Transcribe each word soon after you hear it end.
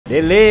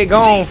That leg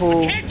gone,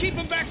 fool. Can't keep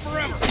him back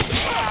forever.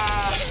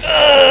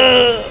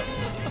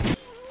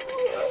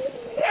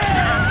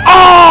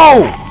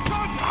 Oh!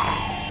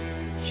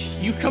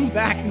 You come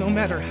back no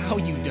matter how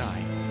you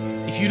die.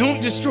 If you don't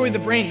destroy the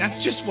brain,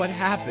 that's just what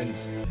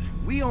happens.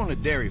 We own a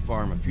dairy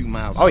farm a few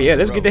miles. Oh yeah,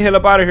 let's get the hell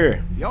up out of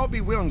here. If y'all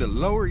be willing to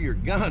lower your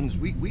guns,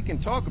 we can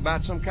talk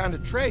about some kind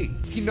of trade.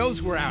 He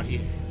knows we're out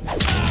here.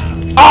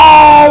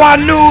 Oh, I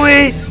knew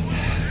it.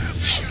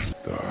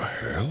 The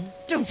hell?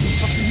 Don't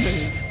fucking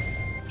move.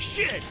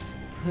 Shit.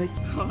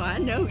 Oh, I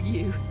know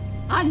you.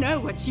 I know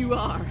what you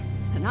are.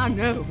 And I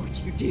know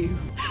what you do.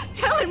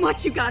 Tell him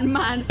what you got in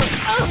mind for.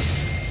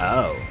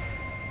 Oh.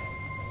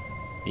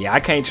 Yeah,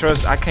 I can't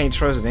trust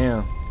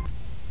them.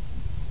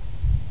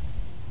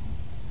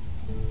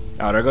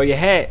 Oh, there go your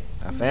hat.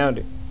 I found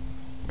it.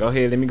 Go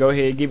ahead, let me go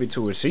ahead and give it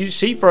to her.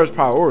 She first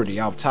priority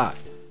off top.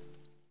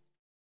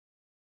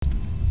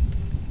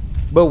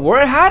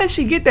 But how did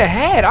she get the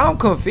hat? I'm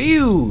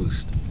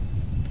confused.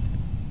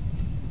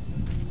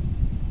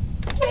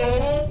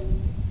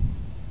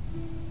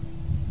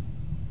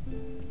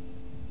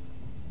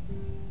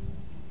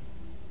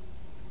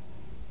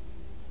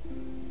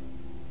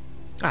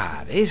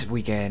 Ah, this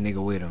weak ass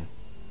nigga with him.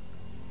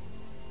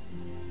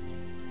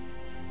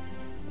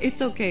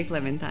 It's okay,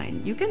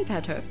 Clementine. You can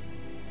pet her.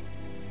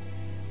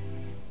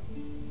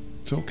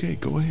 It's okay,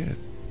 go ahead.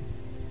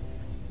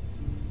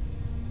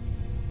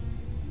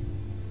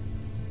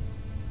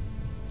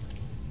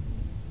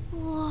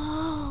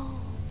 Whoa.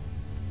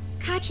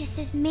 Katja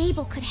says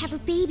Mabel could have her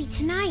baby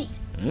tonight.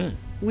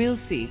 We'll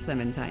see,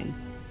 Clementine.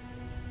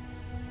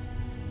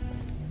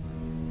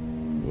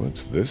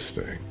 What's this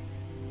thing?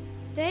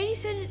 Daddy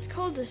said it's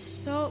called a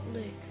salt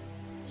lick.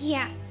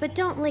 Yeah, but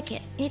don't lick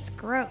it. It's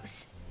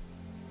gross.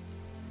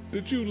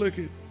 Did you lick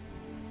it?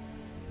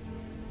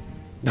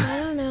 I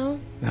don't know.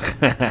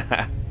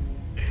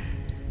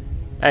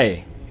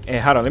 Hey,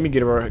 hold on. Let me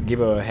give her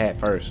a hat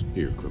first.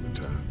 Here,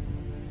 Clementine.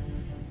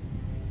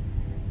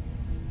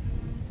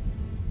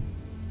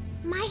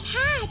 My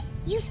hat!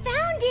 You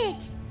found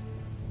it!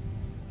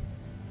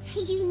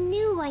 You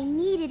knew I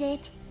needed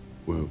it.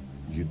 Well,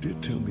 you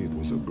did tell me it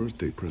was a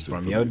birthday present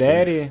From from your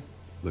daddy. dad.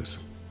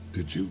 Listen,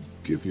 did you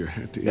give your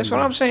hat to That's anyone?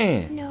 what I'm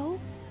saying. No,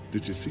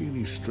 Did you see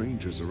any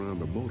strangers around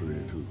the motor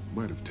inn who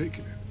might have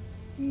taken it?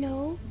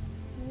 no.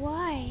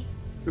 Why?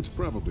 It's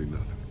probably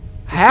nothing.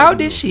 How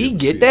did she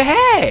get the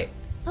hat?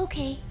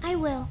 Okay, I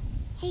will.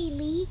 Hey,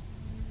 Lee.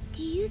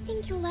 Do you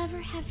think you'll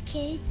ever have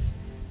kids?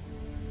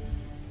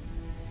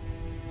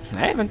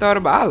 I haven't thought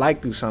about. I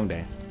like to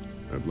someday.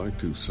 I'd like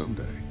to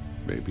someday.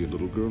 Maybe a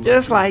little girl.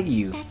 Just like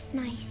you. That's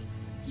nice.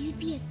 You'd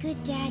be a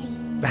good daddy.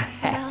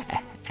 Well,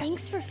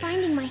 thanks for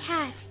finding my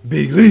hat.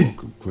 Big Lee.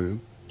 Welcome,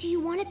 Clem. Do you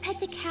want to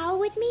pet the cow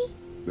with me?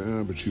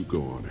 Nah, but you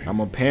go on ahead. I'm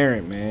a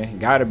parent, man.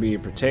 Gotta be a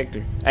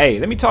protector. Hey,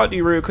 let me talk to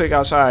you real quick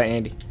outside,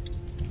 Andy.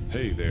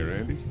 Hey there,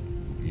 Andy.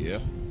 Yeah.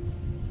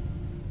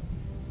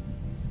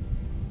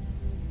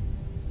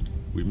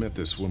 We met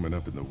this woman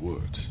up in the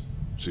woods.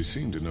 She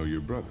seemed to know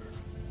your brother.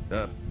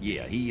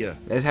 Yeah, he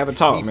Let's have a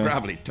talk, he man.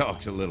 probably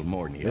talks a little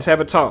more than you. Let's have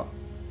a talk.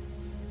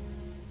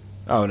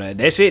 Oh, no,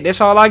 that's it?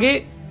 That's all I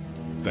get?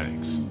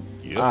 Thanks.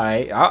 Yep. All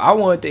right. I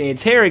want to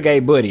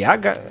interrogate Buddy. I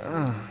got...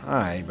 all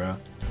right, bro.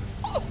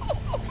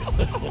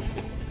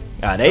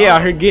 They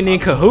out here getting in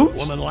cahoots?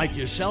 Woman like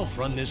yourself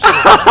run this. They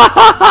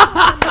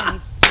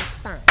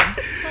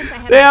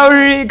out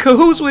here in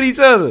cahoots with each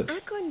other. I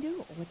couldn't do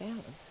it without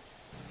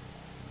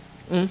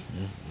him.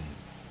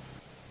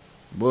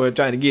 Boy,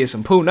 trying to get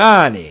some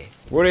punani.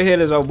 Where the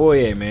hell is old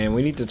boy at, man?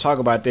 We need to talk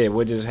about that.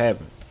 What just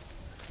happened?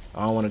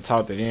 I don't want to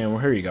talk to them. Well,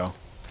 here you go.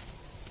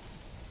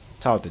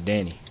 Talk to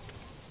Danny.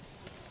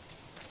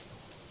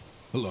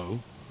 Hello.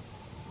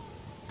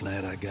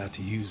 Glad I got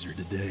to use her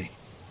today.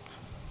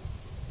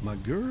 My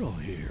girl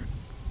here.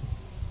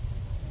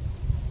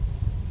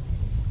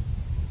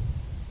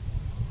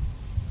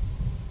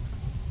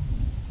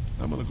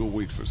 I'm gonna go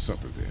wait for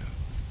supper then.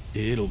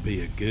 It'll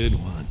be a good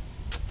one.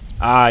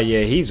 Ah,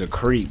 yeah, he's a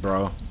creep,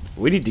 bro.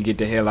 We need to get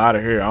the hell out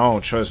of here. I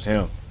don't trust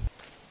him.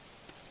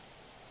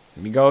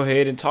 Let me go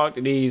ahead and talk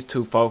to these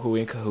two folk who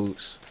in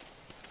cahoots.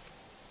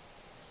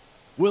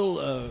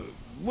 We'll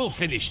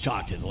finish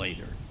talking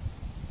later.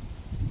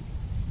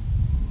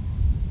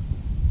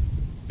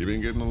 You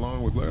been getting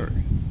along with Larry?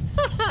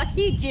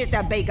 He's just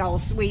a big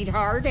old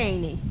sweetheart,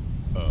 ain't he?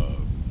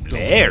 Don't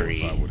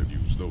Larry? know if I would have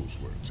used those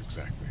words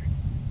exactly.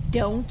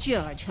 Don't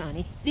judge,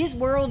 honey. This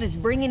world is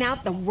bringing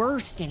out the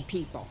worst in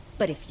people.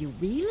 But if you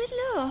really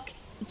look,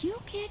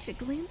 you'll catch a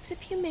glimpse of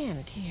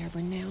humanity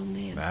every now and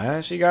then.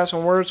 Ah, she got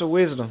some words of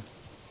wisdom.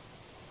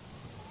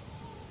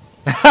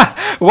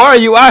 Why are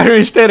you out here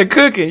instead of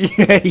cooking?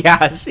 Yeah,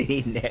 I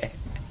seen that.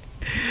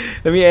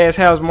 Let me ask,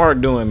 how's Mark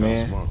doing,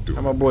 man? Mark doing,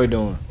 How my boy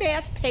doing?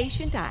 Best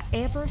patient I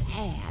ever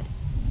had.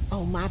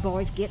 Oh, my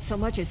boys get so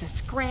much as a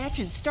scratch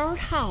and start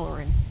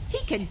hollering. He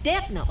could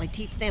definitely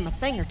teach them a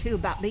thing or two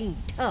about being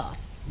tough.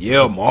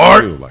 Yeah, I'd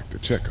Mark. still like to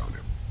check on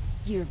him.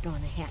 You're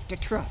gonna have to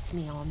trust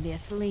me on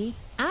this, Lee.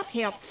 I've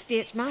helped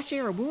stitch my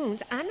share of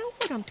wounds. I know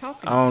what I'm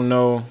talking I about. don't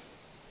know.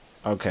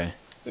 Okay.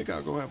 Think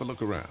I'll go have a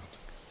look around.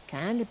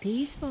 Kinda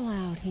peaceful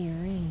out here,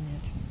 ain't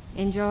it?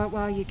 Enjoy it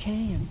while you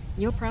can.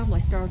 You'll probably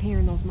start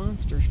hearing those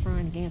monsters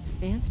frying against the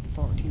fence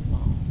before too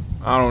long.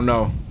 I don't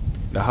know.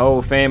 The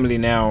whole family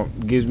now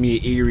gives me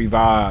an eerie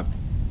vibe.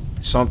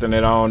 Something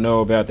that I don't know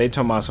about. They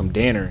talking about some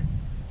dinner.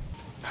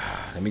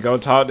 Let me go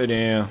talk to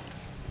them.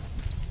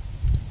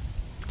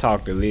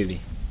 Talk to Lily.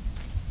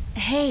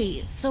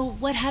 Hey, so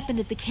what happened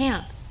at the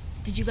camp?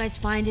 Did you guys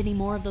find any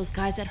more of those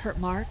guys that hurt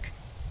Mark?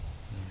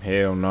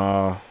 Hell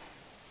no.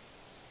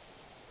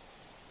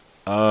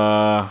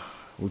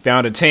 We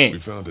found a tent. We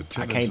found a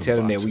tent. I can't tell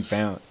them that we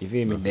found. You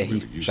feel me? That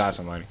he shot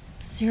somebody.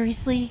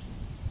 Seriously?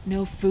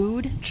 No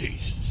food?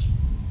 Jesus.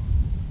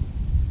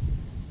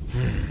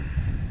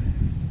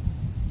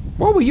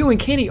 What were you and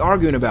Kenny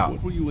arguing about?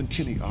 What were you and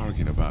Kenny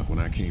arguing about when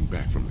I came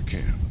back from the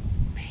camp?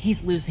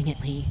 He's losing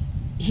it, Lee.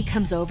 He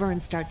comes over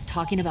and starts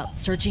talking about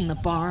searching the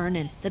barn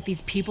and that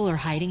these people are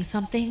hiding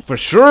something. For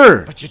sure.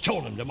 But you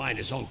told him to mind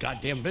his own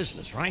goddamn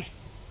business, right?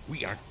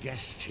 We are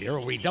guests here.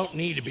 We don't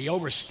need to be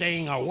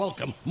overstaying our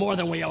welcome more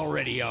than we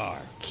already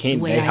are. Kenny,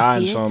 The way they I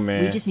hiding see it, some,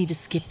 man. we just need to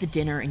skip the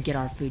dinner and get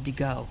our food to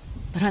go.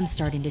 But I'm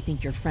starting to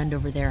think your friend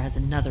over there has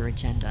another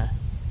agenda.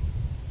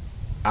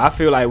 I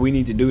feel like we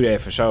need to do that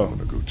for sure. I'm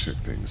gonna go check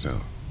things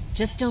out.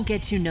 Just don't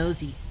get too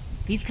nosy.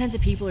 These kinds of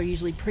people are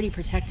usually pretty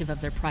protective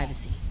of their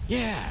privacy.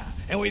 Yeah,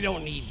 and we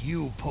don't need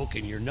you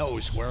poking your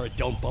nose where it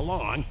don't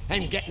belong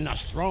and getting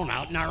us thrown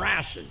out in our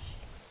asses.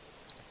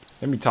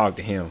 Let me talk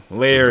to him.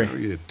 Larry. So,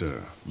 Larry, it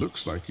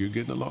looks like you're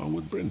getting along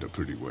with Brenda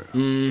pretty well.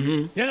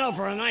 You know,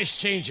 for a nice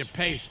change of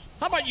pace,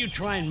 how about you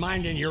try and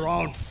minding your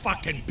own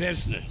fucking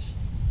business?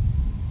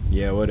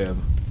 Yeah,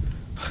 whatever.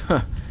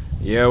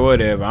 Yeah,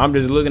 whatever. I'm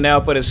just looking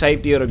out for the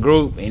safety of the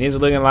group, and it's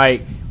looking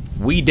like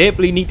we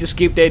definitely need to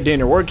skip that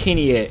dinner. Where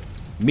Kenny at?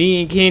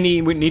 Me and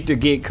Kenny, we need to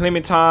get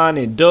Clementine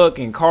and Duck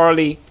and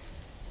Carly,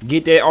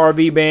 get that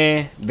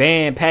RV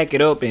van, pack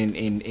it up,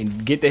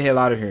 and get the hell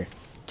out of here.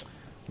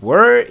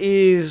 Where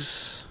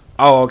is...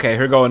 Oh, okay,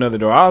 here go another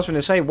door. I was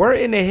finna say, where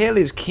in the hell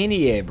is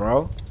Kenny at,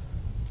 bro?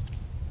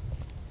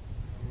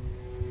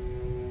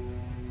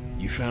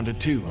 You found it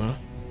too, huh?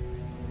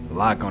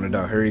 Lock on the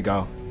door. Here you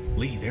go.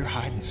 Lee, they're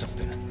hiding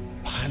something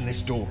behind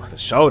this door. For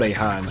sure they Take a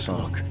hiding quick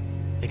something.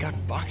 Look. They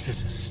got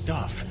boxes of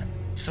stuff and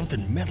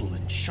something metal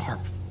and sharp.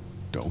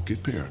 Don't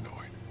get paranoid.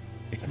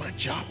 It's my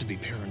job to be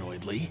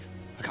paranoid, Lee.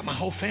 I got my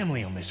whole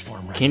family on this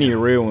farm right Kenny now. a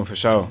real one for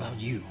sure. What about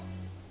you?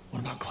 What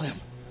about Clem?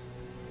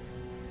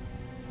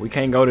 We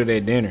can't go to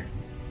that dinner.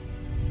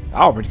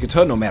 I'll protect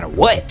her no matter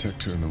what.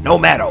 Protect her No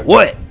matter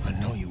what. I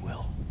know you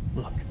will.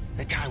 Look,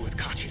 that guy with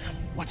Katya,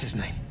 what's his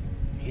name?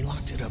 He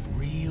locked it up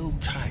real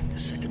tight the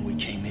second we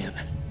came in.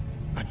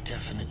 I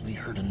definitely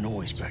heard a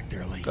noise back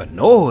there, Lee. A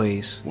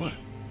noise? What?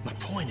 My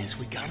point is,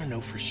 we gotta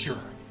know for sure.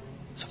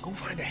 So go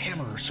find a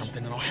hammer or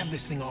something, and I'll have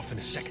this thing off in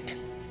a second.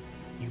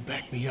 You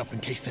back me up in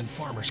case them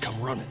farmers come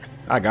running.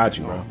 I got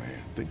you, No, bro. man.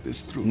 Think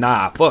this through.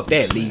 Nah, fuck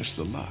that, Lee. Smash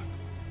the lock.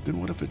 Then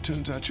what if it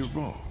turns out you're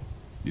wrong?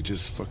 You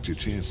just fucked your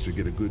chance to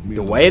get a good meal.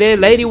 The on way those that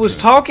kids lady you was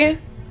tried. talking?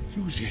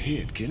 Use your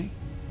head, Kenny.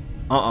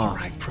 All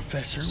right,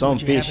 Professor, Some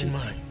what you have fishy. in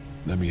mind?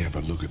 Let me have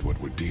a look at what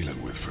we're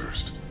dealing with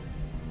first.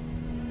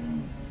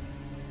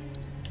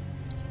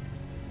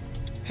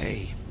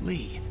 Hey,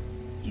 Lee,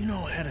 you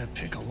know how to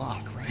pick a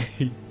lock,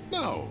 right?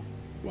 No.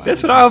 Why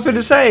That's would what you I was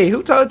finna say.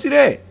 Who told you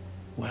that?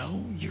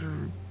 Well,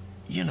 you're,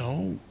 you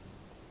know,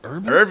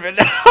 urban. Urban.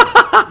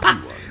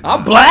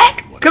 I'm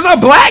black? Because I'm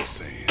black?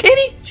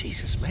 Kenny?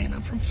 Jesus, man,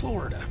 I'm from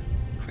Florida.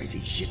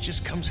 Crazy shit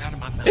just comes out of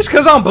my mouth. It's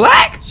because I'm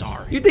black?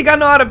 Sorry. You think I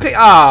know how to pick?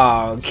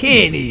 Oh,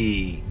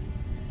 Kenny.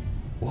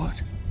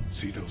 What?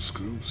 See those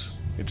screws?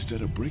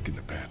 Instead of breaking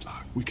the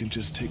padlock, we can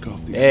just take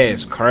off the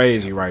That's assembly,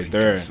 crazy have a right peek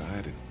there.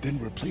 inside, and then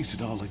replace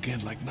it all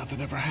again like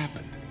nothing ever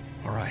happened.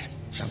 All right,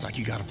 sounds like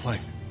you got a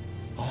plan.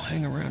 I'll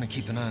hang around and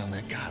keep an eye on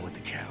that guy with the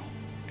cow.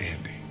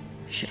 Andy.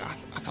 Shit,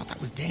 I thought that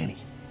was Danny.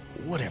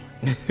 Whatever.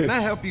 Can I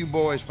help you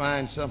boys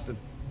find something?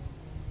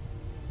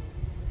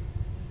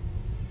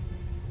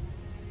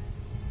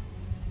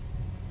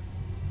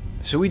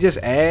 Should we just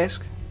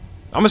ask?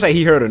 I'm gonna say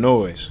he heard a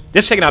noise.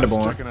 Just checking out the Just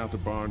barn. checking out the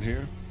barn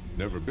here.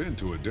 Never been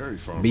to a dairy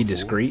farm Be before.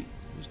 discreet.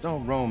 Just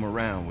don't roam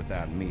around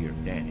without me or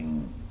Danny.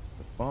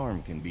 The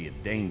farm can be a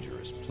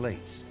dangerous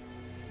place.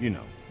 You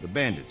know, the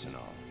bandits and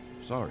all.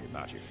 Sorry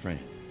about your friend.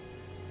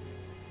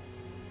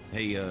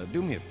 Hey,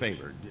 do me a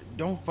favor.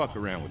 Don't fuck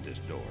around with this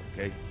door,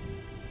 okay?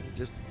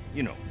 Just,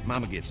 you know,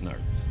 Mama gets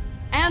nervous.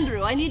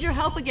 Andrew, I need your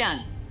help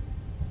again.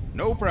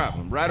 No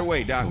problem. Right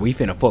away, Doc. We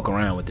finna fuck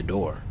around with the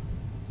door.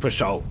 For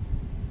sure.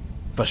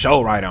 For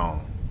sure, right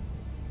on.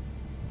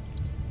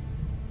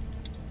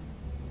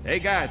 Hey,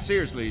 guys,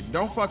 seriously,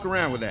 don't fuck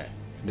around with that.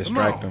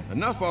 Distract Come on, him.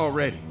 enough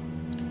already.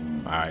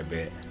 Alright,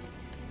 bet.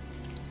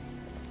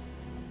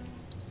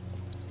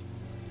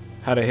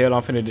 How the hell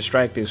I'm finna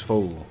distract this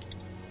fool?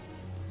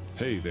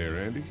 Hey there,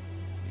 Andy.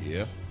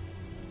 Yeah.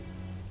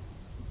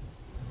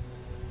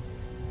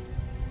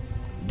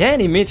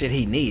 Danny mentioned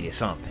he needed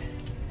something.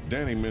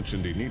 Danny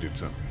mentioned he needed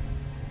something.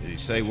 Did he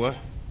say what?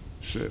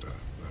 Shit, I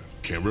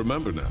can't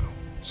remember now.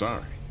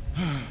 Sorry.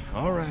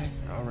 All right,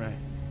 all right.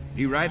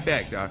 Be right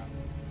back, Doc.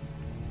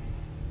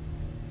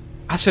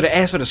 I should have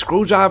asked for the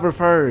screwdriver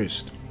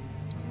first.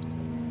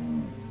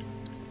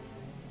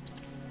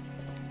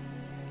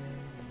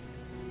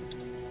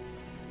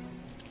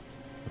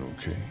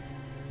 Okay,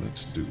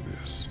 let's do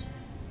this.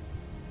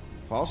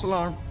 False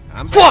alarm.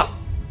 I'm Fuck!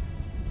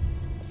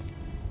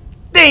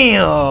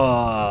 Damn!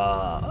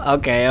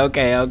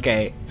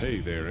 Okay. Hey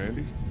there,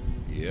 Andy.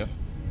 Yeah.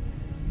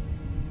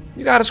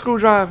 You got a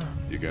screwdriver?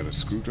 You got a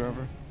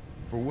screwdriver?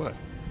 For what?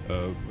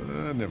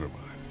 Never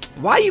mind.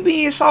 Why you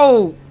being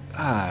so...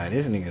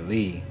 this nigga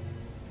Lee.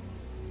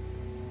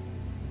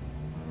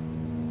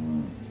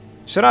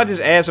 Should I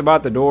just ask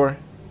about the door?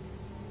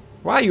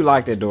 Why you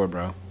lock that door,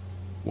 bro?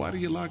 Why do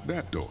you lock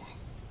that door?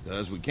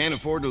 Because we can't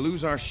afford to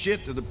lose our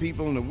shit to the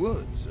people in the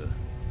woods.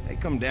 They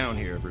come down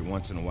here every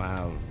once in a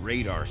while,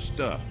 raid our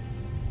stuff,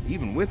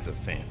 even with the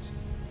fence.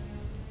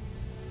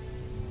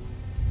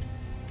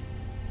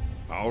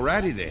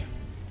 Alrighty then.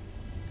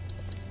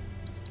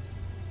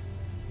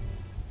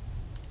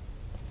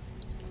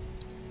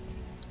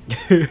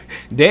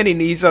 Danny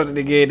needs something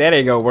to get. That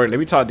ain't gonna work. Let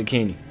me talk to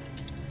Kenny.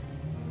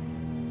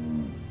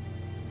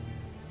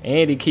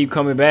 Andy keep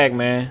coming back,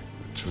 man.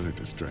 I tried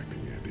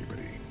distracting Andy, but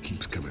he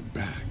keeps coming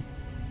back.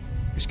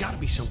 There's got to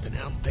be something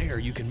out there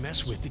you can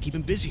mess with to keep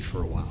him busy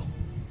for a while.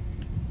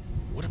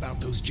 What about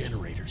those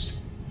generators?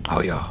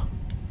 Oh, yeah.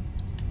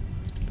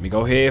 Let me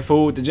go ahead,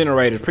 fool with the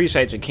generators.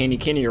 Appreciate you, Kenny.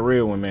 Kenny, a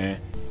real one, man.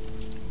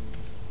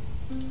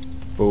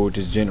 Fool with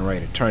this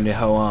generator. Turn the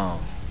hell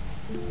on.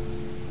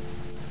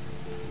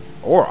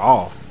 Or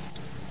off.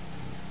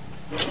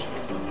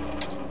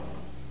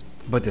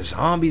 But the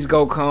zombies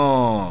go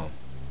come.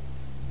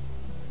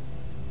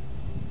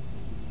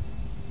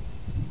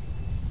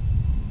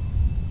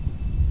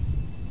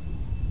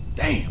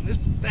 Damn, this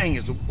thing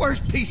is the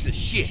worst piece of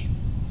shit.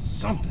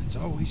 Something's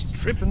always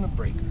tripping the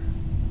breaker.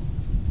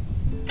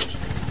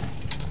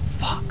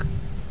 Fuck.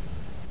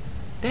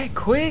 That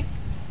quick?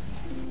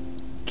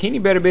 Kenny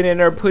better been in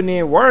there putting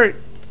in work.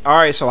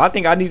 Alright, so I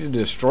think I need to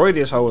destroy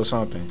this hoe or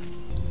something.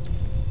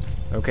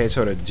 Okay,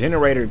 so the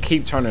generator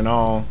keep turning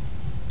on.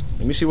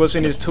 Let me see what's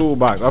in this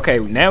toolbox. Okay,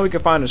 now we can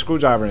find the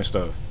screwdriver and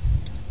stuff.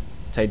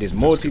 Take this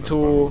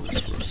multi-tool.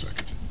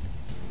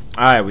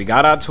 Alright, we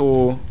got our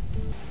tool.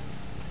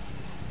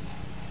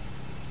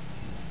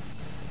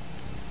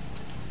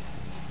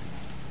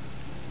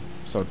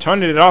 So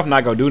turning it off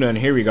not gonna do nothing.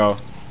 Here we go.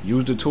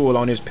 Use the tool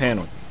on this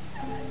panel.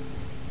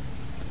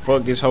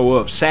 Fuck this hoe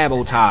up.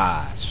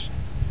 Sabotage.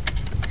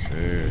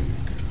 There you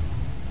go.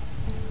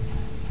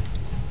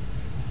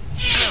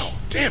 Ow,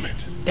 damn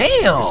it.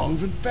 Damn. He's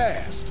moving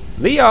fast.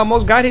 Lee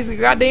almost got his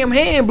goddamn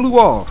hand blew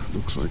off.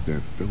 Looks like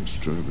that belt's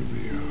driving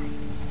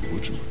the,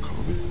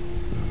 whatchamacallit?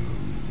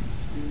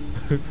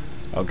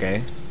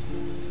 Okay.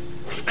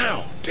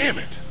 Ow, damn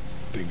it.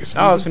 Thing is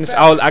I was finished.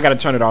 Oh, I gotta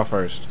turn it off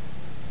first.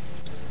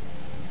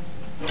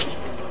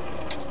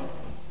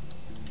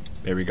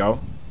 There we go.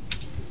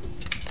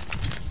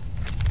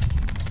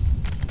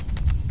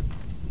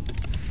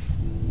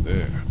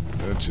 There,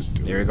 that should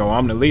do. There we go.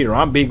 I'm the leader.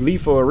 I'm Big Lee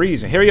for a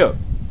reason. Hurry up.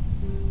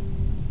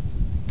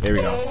 There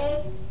we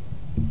go.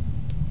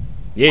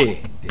 Yeah.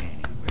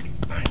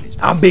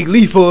 I'm Big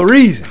Lee for a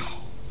reason.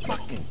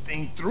 Fucking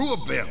thing threw a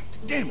belt.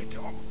 Damn it,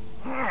 dog.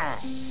 Ah,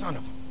 son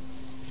of a...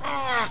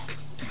 Fuck.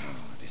 Oh,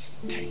 this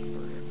take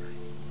forever.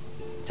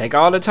 Take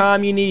all the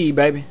time you need,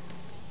 baby.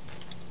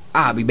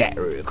 I'll be back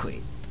real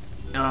quick.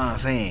 You know what I'm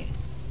saying?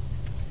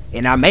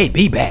 And I may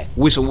be back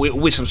with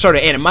some sort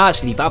of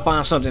animosity if I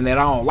find something that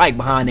I don't like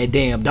behind that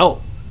damn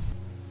door.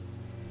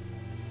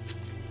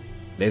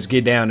 Let's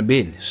get down to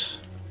business.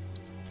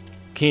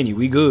 Kenny,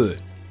 we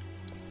good.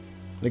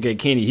 Look at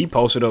Kenny. He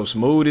posted up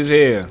smooth as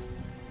hell.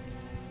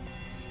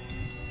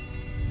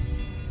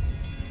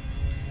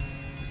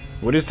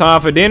 What is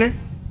time for dinner?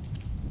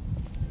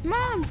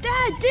 Mom,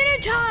 Dad, dinner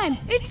time!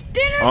 It's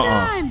dinner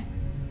time!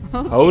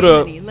 Okay, Hold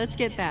up. honey, let's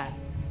get that.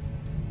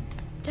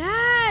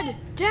 Dad!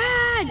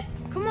 Dad!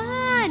 Come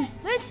on!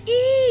 Let's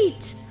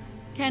eat!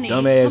 Kenny,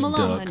 Dumbass come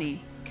along, duck.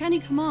 honey. Kenny,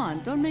 come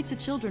on. Don't make the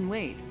children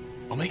wait.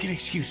 I'll make an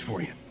excuse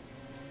for you.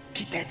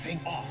 Keep that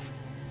thing off.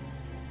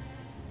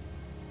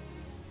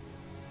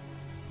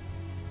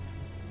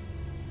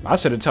 I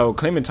should have told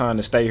Clementine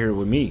to stay here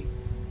with me.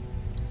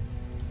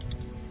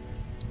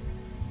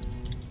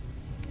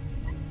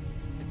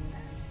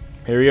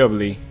 Hurry up,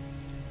 Lee.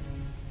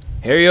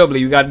 Hurry up, Lee.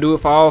 You gotta do it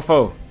for all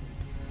four.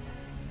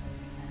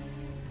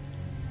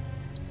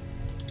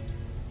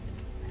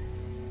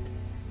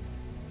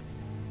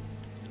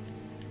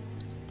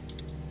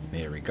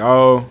 There we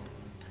go.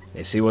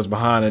 Let's see what's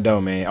behind the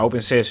door, man.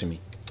 Open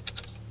sesame.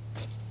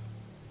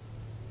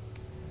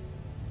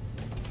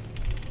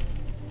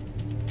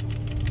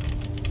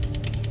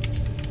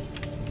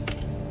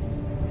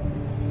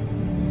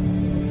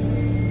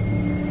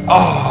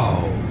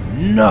 Oh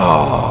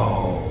no!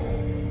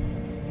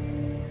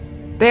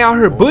 They out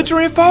here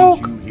butchering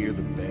folk? Did you hear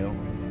the bell?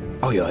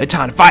 Oh yeah, it's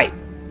time to fight.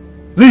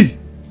 Lee!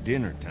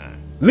 Dinner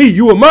time. Lee,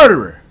 you a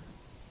murderer!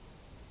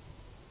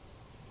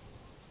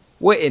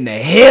 What in the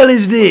hell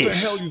is this? What the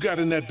hell you got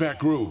in that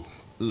back room?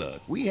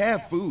 Look, we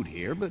have food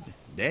here, but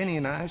Danny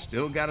and I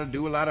still gotta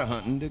do a lot of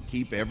hunting to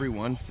keep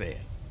everyone fed.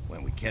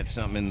 When we catch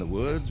something in the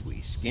woods,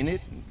 we skin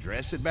it and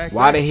dress it back.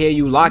 Why the hell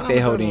you lock that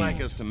hoe doesn't in?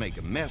 like us to make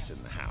a mess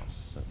in the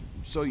house.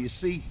 So you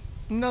see,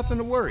 nothing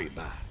to worry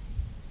about.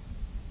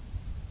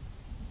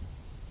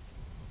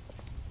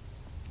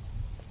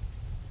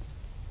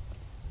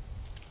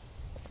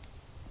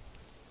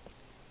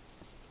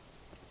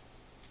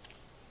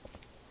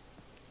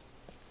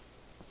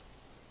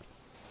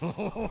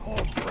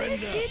 Oh,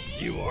 Brenda,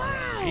 you are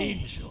an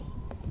angel.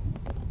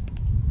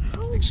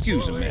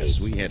 Excuse the mess.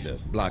 We had to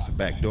block the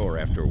back door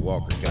after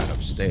Walker got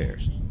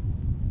upstairs.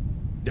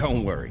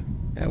 Don't worry.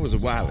 That was a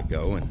while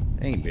ago and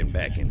ain't been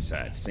back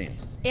inside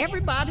since.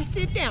 Everybody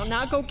sit down.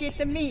 I'll go get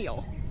the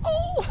meal.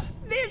 Oh,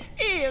 this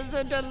is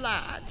a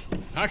delight.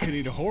 I could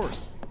eat a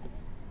horse.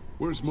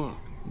 Where's Mark?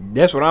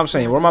 That's what I'm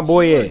saying. Where my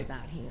boy at?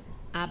 About him.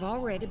 I've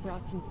already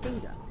brought some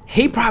food up.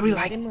 He probably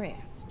Let like... him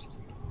rest.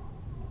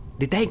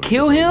 Did they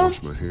kill him?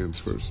 Wash my hands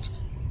first.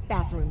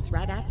 Bathroom's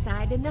right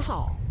outside in the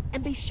hall.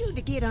 And be sure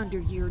to get under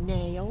your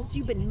nails.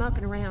 You've been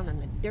mucking around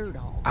in the dirt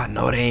all day. I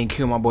know they ain't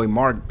killed my boy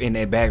Mark in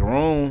that back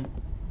room.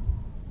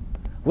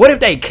 What if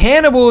they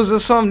cannibals or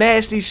some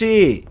nasty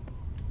shit?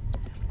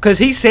 Cause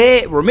he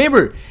said,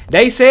 remember,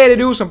 they said that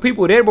there was some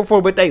people there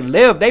before, but they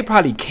left. They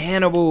probably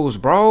cannibals,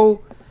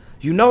 bro.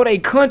 You know they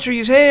country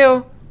as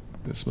hell.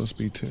 This must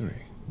be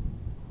Terry.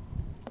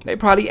 They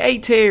probably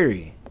ate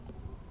Terry.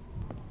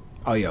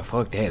 Oh yeah,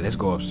 fuck that. Let's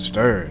go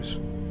upstairs.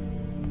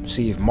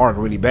 See if Mark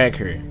really back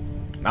here.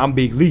 I'm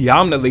Big Lee.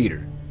 I'm the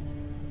leader.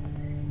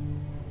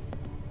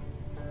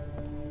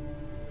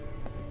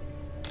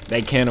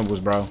 They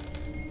cannibals, bro.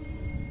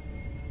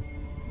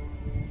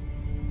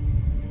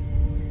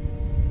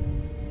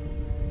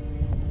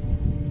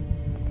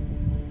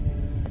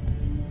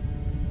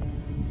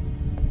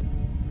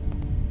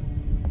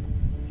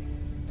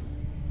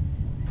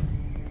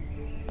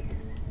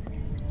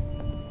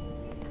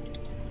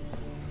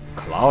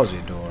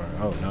 Closet door.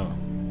 Oh no.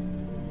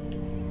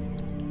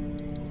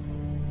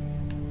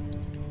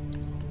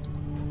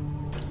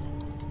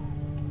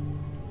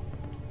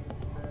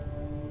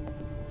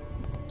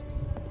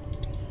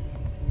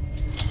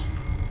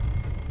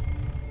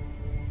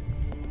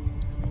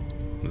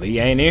 Lee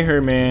ain't in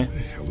here, man. The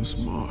hell is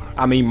Mark?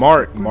 I mean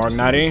Mark. Mark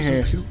not in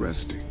here. Here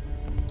resting.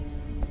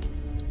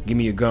 Give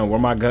me your gun. Where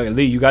my gun?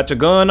 Lee, you got your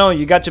gun on?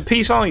 You got your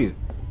piece on you?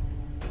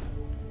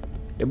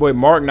 That boy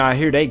Mark not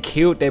here. They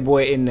killed that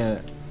boy in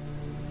the...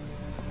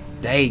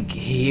 They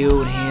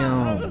killed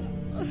him.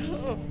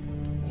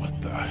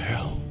 What the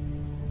hell?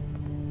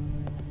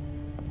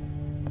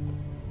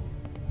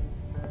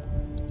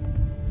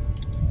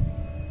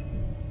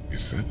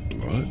 Is that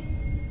blood?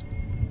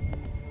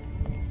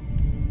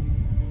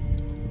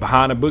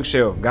 Behind the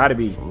bookshelf. Gotta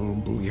be.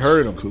 Farm books, We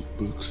heard him.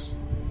 cookbooks.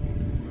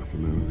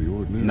 Nothing out of the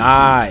ordinary.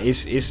 Nah,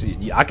 it's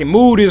I can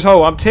move this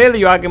hoe. I'm telling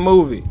you I can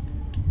move it.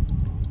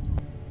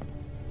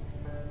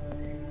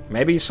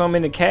 Maybe some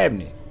in the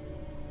cabinet.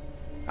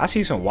 I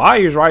see some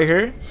wires right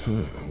here.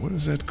 Huh, where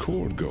is that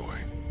cord going?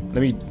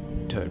 Let me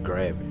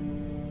grab it.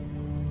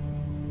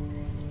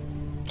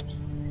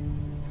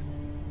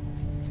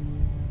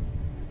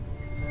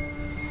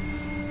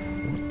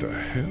 What the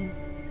hell?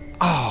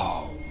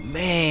 Oh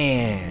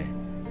man.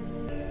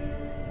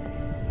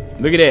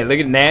 Look at that. Look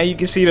at now you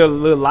can see the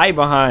little light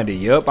behind it.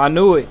 Yup, I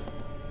knew it.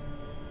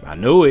 I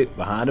knew it.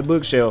 Behind the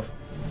bookshelf.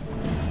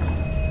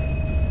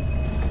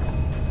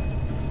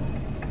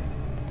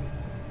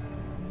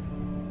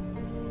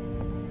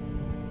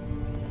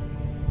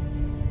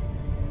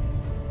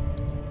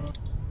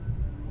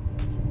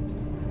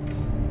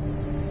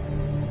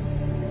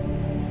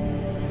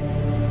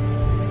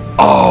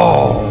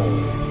 Oh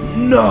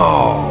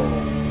no!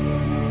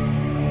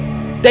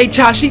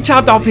 She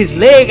chopped off his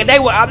leg, and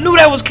I knew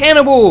that was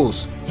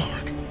cannibals.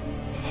 Mark,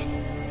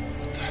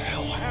 what the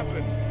hell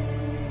happened?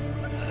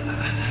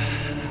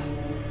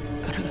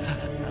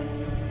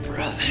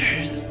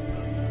 Brothers.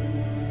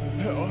 What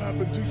the hell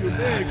happened to your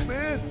legs,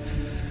 man?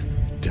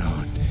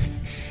 Don't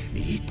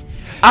eat.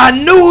 I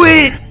knew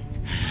it.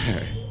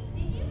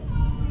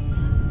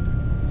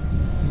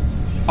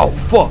 Oh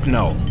fuck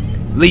no!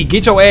 Lee,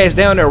 get your ass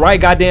down there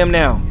right goddamn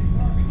now.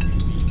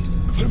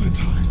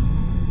 Clementine.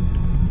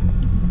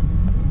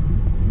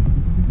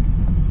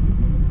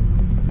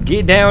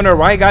 Get down there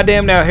right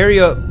goddamn now. Hurry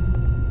up.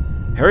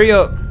 Hurry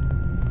up.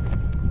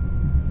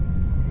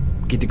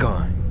 Get the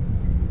gun.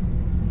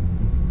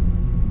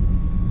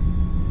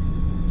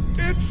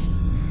 It's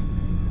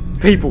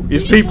people.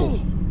 It's people.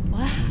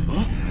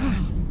 What?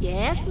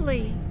 Yes,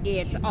 Lee.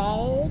 It's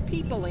all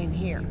people in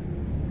here.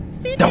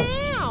 Sit Don't.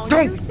 down.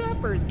 Don't. Your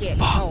supper's getting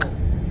Fuck. cold.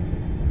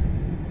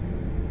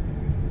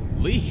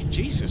 Lee,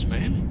 Jesus,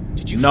 man.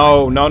 Did you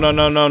No.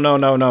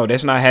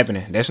 That's not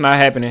happening. That's not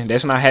happening.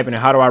 That's not happening.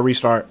 How do I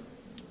restart?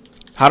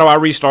 How do I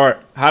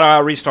restart? How do I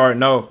restart?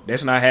 No,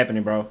 that's not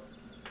happening, bro.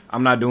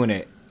 I'm not doing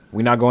that.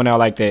 We not going out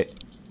like that.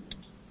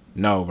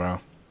 No, bro.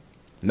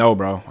 No,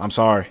 bro. I'm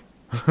sorry.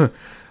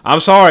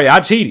 I'm sorry. I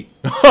cheated.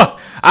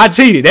 I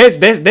cheated.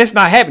 That's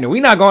not happening. We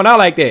not going out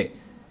like that.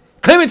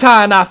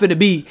 Clementine not finna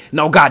be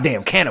no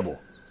goddamn cannibal.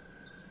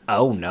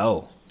 Oh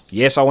no.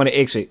 Yes, I want to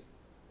exit.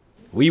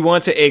 We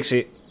want to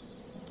exit.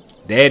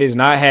 That is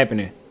not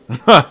happening.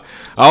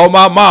 Oh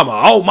my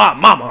mama, oh my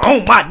mama,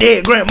 oh my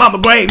dead grandmama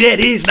grave. That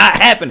is not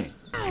happening.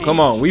 Come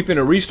on, we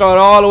finna restart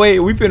all the way.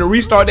 We finna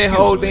restart that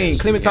whole thing.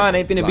 Clementine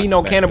ain't finna be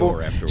no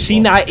cannibal. She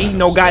not eating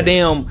no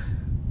goddamn.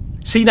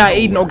 She not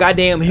eating no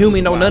goddamn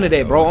human, no none of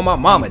that, bro. Oh my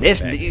mama,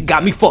 that's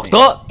got me fucked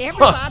up.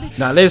 Huh.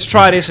 Now let's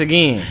try this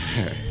again.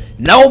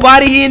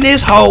 Nobody in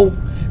this hole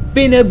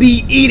finna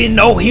be eating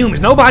no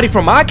humans. Nobody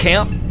from my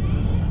camp.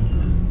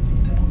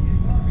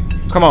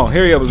 Come on,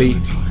 hurry up,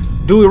 Lee.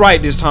 Do it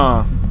right this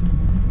time.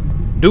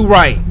 Do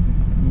right.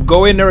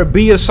 Go in there and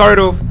be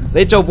assertive.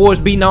 Let your voice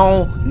be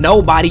known.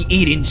 Nobody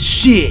eating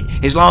shit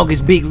as long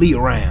as Big Lee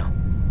around.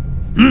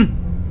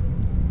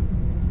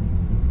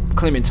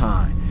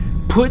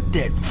 Clementine, put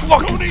that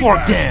fucking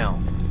fork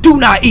down. Do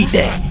not eat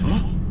that. Huh?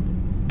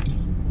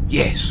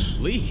 Yes.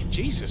 Lee,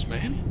 Jesus,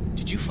 man.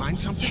 Did you find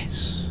something?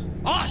 Yes.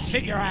 Oh,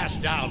 sit your ass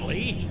down,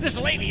 Lee. This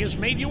lady has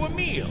made you a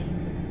meal.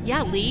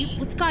 Yeah, Lee,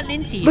 what's gotten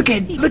into you? Look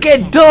at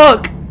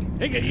Doug.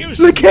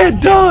 Look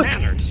at Doug.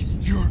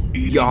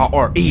 Y'all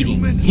are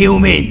eating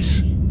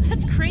humans.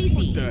 That's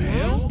crazy. What the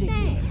hell?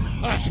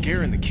 That's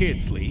scaring the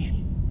kids,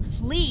 Lee.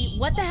 Lee,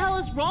 what the hell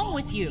is wrong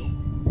with you?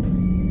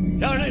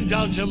 Don't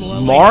indulge him,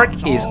 Lily.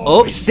 Mark is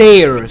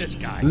upstairs,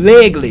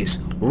 legless,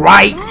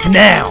 right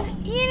now.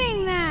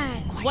 Eating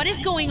that. What is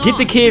going on? Get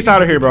the kids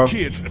out of here, bro.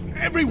 Kids,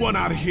 everyone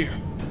out of here.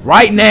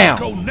 Right now.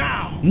 Go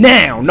now.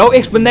 Now, no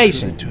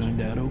explanation. It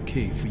turned out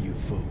okay for you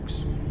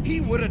folks.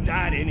 He would have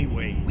died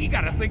anyway. We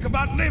gotta think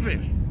about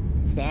living.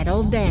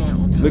 Settle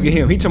down. Look at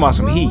him. He talking about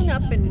some he.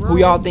 Who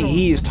y'all think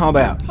he is talking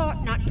about?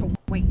 Taught not to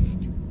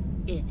waste.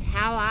 It's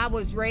how I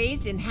was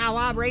raised and how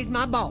I raised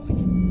my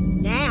boys.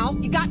 Now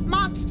you got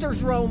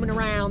monsters roaming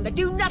around that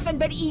do nothing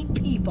but eat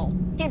people.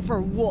 And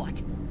for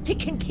what? To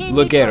continue.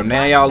 Look at him.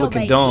 Now y'all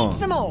looking dumb. Eat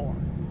some more.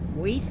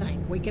 We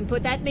think we can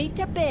put that meat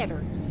to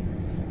better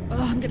use. Oh,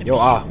 I'm gonna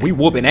Yo, we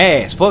whooping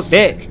ass. Fuck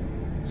that.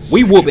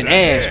 We whooping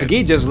ass.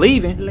 Forget just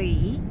leaving.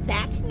 Lee,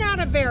 that's not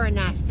a very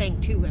nice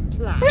thing to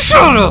imply.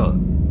 Shut up.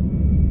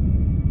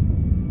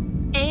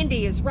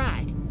 Andy is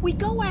right. We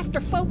go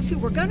after folks who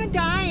were gonna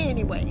die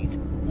anyways,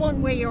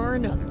 one way or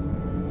another.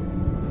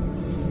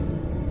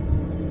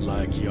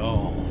 Like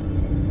y'all.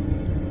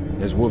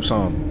 Let's whoop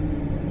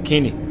some.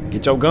 Kenny,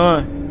 get your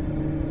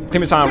gun.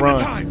 Clementine,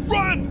 run.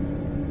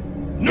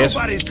 Run!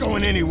 Nobody's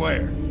going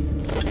anywhere.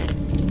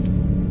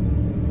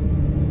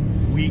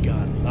 We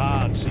got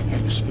lots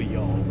of use for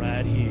y'all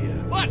right here.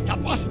 What the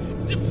what?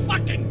 The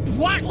fucking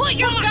what? Put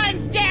your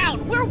guns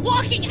down! We're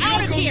walking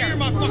out of here!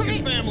 My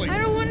fucking family. I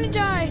don't want to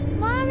die.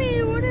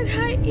 Mommy, what did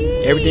I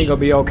eat? Everything gonna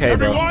be okay,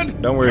 bro.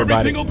 Everyone, don't worry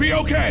about it. Everything will be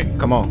okay.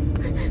 Come on.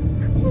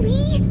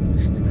 Lee?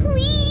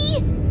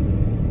 Lee?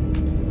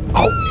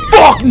 Oh,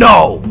 fuck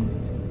no!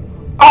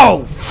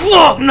 Oh,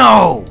 fuck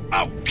no!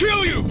 I'll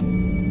kill you!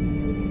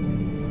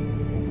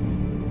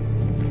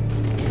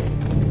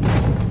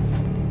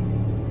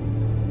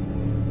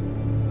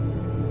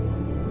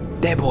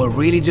 That boy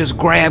really just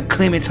grabbed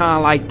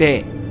Clementine like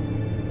that.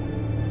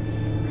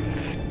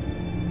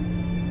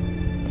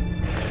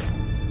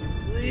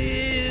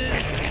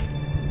 Please.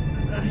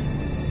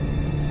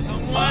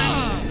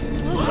 Someone.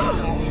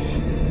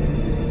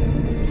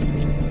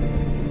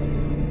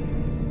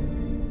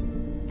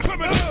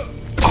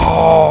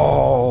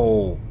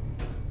 Oh.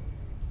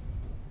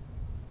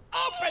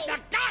 Open the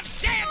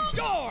goddamn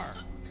door!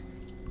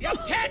 You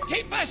can't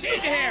keep us in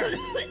here!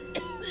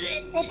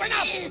 Open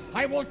up!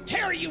 I will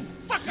tear you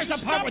fuckers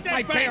apart with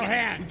my bare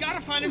hands! We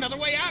gotta find another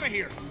way out of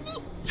here.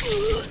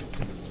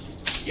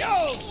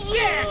 You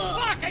sick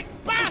fucking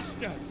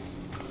bastards!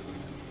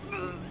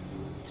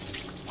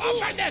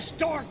 Open this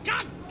door,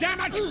 god damn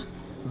it!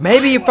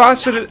 Maybe if I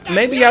should have,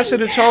 maybe I should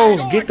have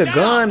chose get the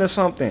gun or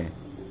something.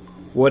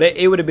 Well,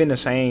 it would have been the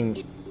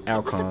same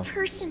outcome. It was a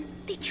person.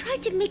 They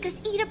tried to make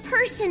us eat a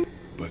person.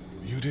 But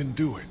you didn't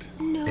do it.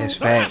 No. That's The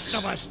facts.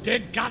 rest of us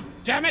did, god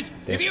damn it!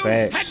 That's if you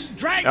facts. hadn't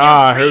dragged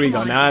Ah, your here we feet go.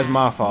 on Now it's that.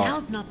 my fault.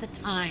 Now's not the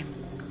time.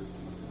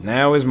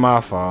 Now it's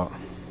my fault.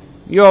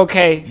 You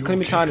okay? You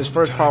Clementine okay, is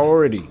first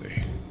Clementine? priority.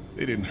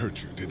 They didn't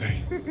hurt you, did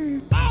they?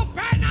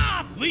 Open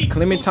up! Lee,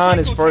 Clementine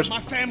those is psychos first-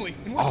 have my family,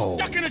 and we're Oh.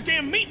 stuck in a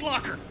damn meat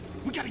locker.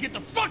 We gotta get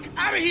the fuck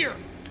out of here.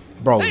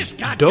 Bro, This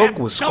Duck goddamn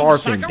was dumb scarfing sucker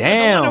was the one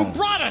down. who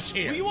brought us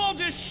here. Will you all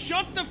just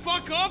shut the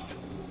fuck up?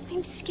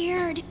 I'm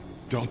scared.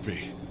 Don't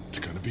be. It's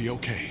gonna be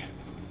okay.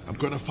 I'm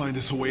gonna find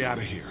us a way out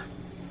of here.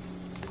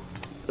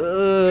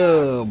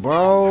 Ugh,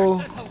 bro.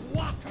 The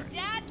walker.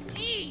 Dad,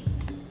 please.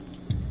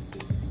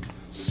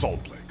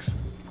 Salt legs.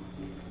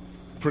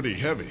 Pretty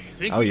heavy.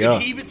 Think Oh, we yeah.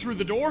 can heave it through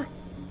the door?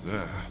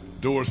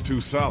 Door's too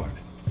solid.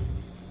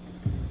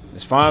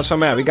 Let's find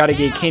something out. We gotta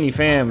get Kenny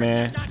fam,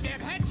 man.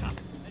 Goddamn heads up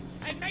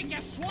and make you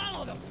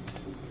swallow them.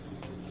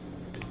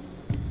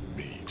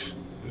 Meat.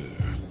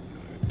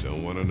 I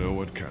don't want to know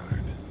what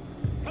kind.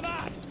 Come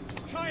on,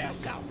 try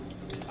yourself.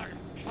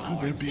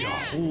 Could there be a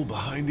hole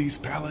behind these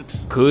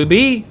pallets? Could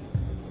be.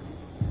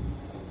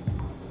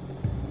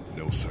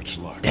 No such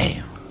luck.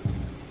 Damn.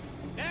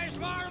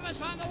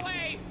 us on the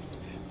way.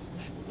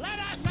 Let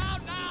us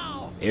out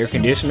now. Air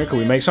conditioner, can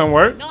we make something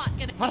work? Not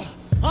gonna.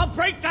 I'll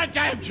break that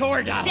damn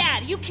door down.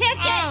 Dad, you can't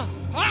get.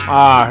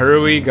 Ah, here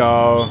we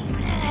go.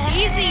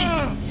 Easy.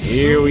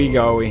 Here we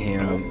go with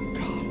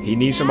him. He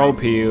needs some more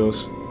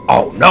pills.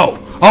 Oh no!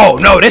 Oh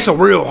no! That's a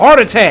real heart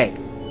attack.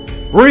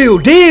 Real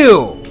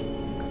deal.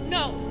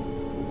 No.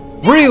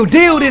 Real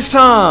deal this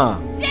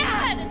time.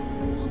 Dad!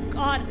 Oh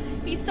God,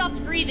 he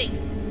stopped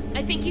breathing.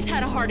 I think he's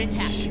had a heart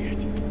attack.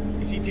 Shit.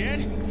 Is he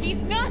dead? He's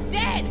not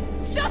dead.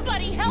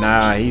 Somebody help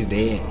Nah, me. he's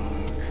dead.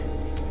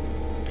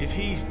 If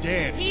he's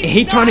dead, And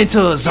he turned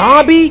into a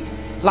zombie,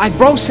 like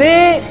bro it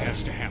said.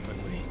 has to happen,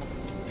 Lee.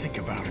 Think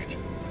about it.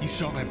 You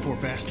saw that poor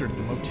bastard at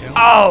the motel?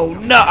 Oh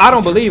no! I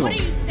don't believe What are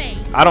him. you saying?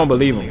 I don't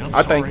believe Lee, him.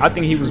 I'm I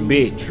think he was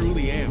truly, big.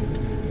 Truly am.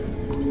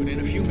 But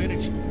in a few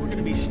minutes, we're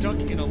gonna be stuck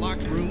in a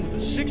locked room with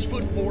a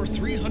 6'4",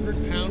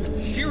 300-pound,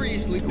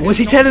 seriously. Was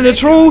he telling the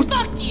truth?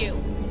 Fuck you.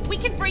 We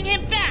can bring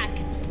him back.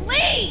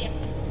 Lee!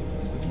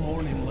 We'll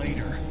mourn him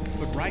later,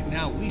 but right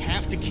now we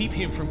have to keep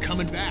him from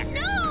coming back.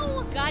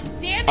 No! God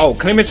damn it. Oh,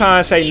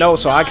 Clementine say no,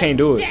 so I can't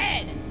do it.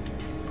 Dead.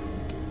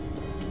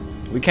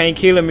 We can't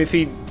kill him if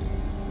he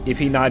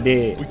not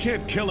dead. We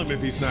can't kill him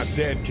if he's not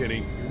dead,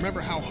 Kenny.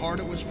 Remember how hard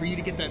it was for you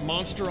to get that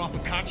monster off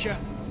of Katya?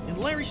 And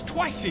Larry's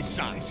twice his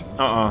size.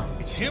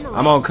 It's him or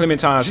I'm on us.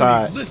 Clementine's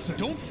side. Listen,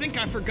 don't think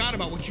I forgot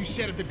about what you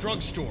said at the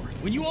drugstore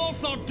when you all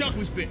thought Duck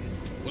was bitten.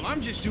 Well,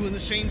 I'm just doing the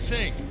same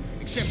thing,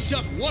 except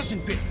Duck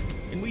wasn't bitten,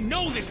 and we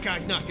know this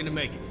guy's not gonna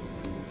make it.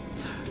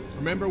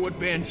 Remember what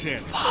Ben said.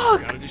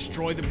 Fuck. Gotta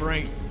destroy the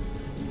brain.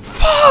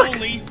 Fuck.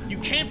 Only you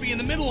can't be in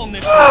the middle on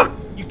this. Fuck.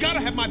 You gotta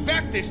have my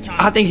back this time.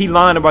 I think he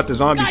lying about the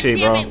zombie God shit,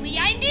 damn bro. it, Lee.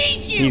 I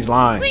need you. He's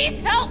lying. Please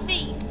help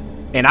me.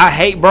 And I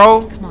hate,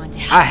 bro. Come on,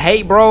 Dad. I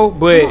hate, bro.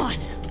 But Come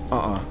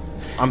on.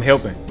 I'm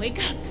helping. Wake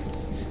up.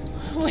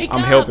 Wake up.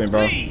 I'm helping,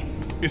 bro. Lee,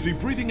 is he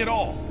breathing at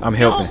all? I'm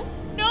helping.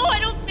 No, I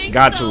don't think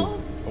Got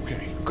so. to.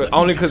 Okay.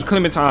 Only because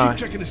Clementine. Keep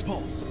checking his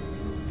pulse.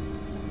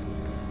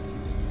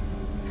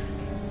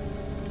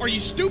 Are you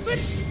stupid?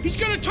 He's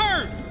gonna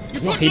turn.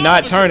 You're putting He all not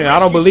of us at turning. I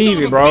risk, don't you believe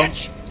son it, of a bro.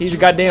 bitch. He's a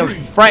goddamn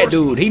frat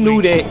dude. He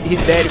knew that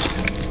his daddy.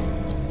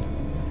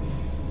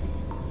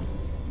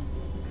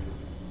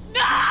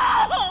 No!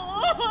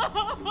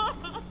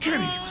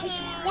 Kenny,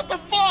 what the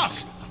fuck?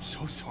 I'm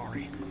so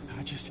sorry.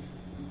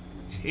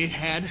 It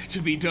had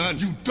to be done.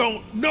 You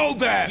don't know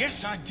that!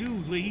 Yes, I do,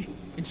 Lee.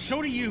 And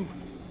so do you.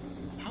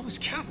 I was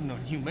counting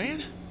on you,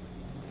 man.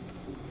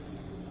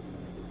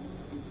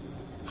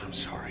 I'm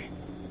sorry.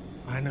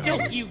 I know.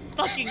 Don't you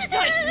fucking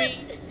touch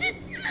me!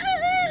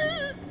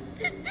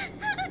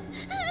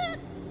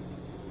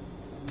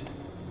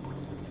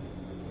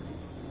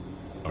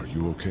 Are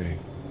you okay?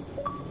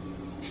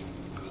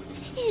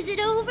 Is it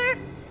over?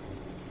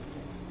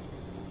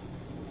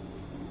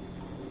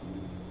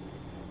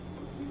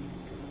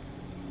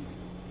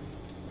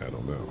 I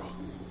don't know.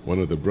 One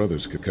of the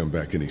brothers could come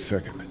back any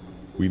second.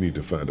 We need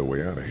to find a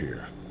way out of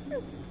here.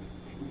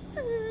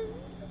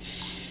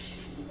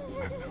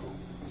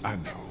 I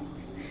know.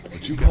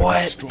 But you gotta be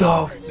What strong the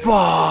right now.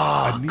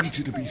 fuck? I need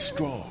you to be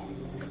strong.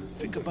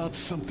 Think about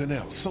something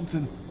else,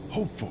 something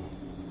hopeful.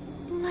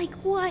 Like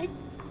what?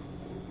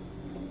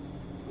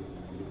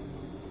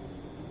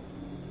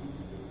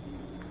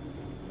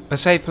 A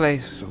safe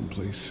place.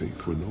 Someplace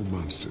safe where no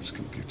monsters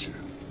can get you.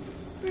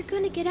 We're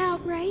gonna get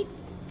out, right?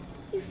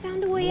 You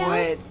found a way out?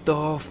 What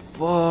the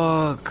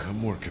fuck?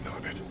 I'm working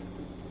on it.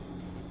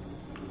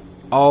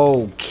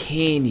 Oh,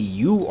 Kenny,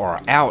 you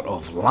are out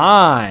of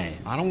line.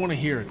 I don't want to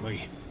hear it,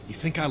 Lee. You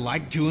think I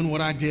like doing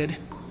what I did?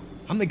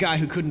 I'm the guy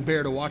who couldn't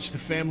bear to watch the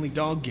family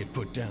dog get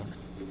put down.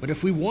 But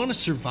if we want to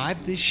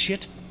survive this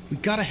shit, we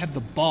gotta have the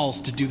balls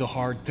to do the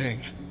hard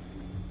thing.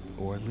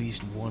 Or at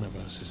least one of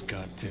us has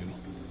got to.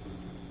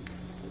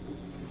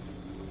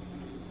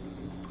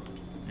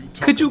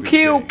 Could you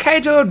kill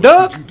Cajun or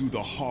Duck? You do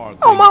the hard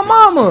Oh, thing my if it's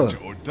mama.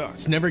 Cajun or Duck.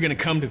 It's never gonna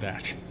come to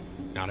that.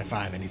 Not if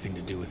I have anything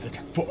to do with it.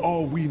 For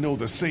all we know,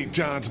 the St.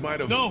 John's might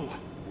have... No!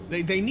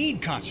 They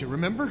need Katya,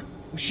 remember?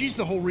 She's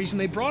the whole reason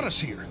they brought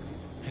us here.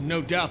 And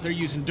no doubt they're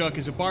using Duck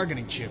as a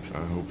bargaining chip.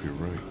 I hope you're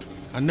right.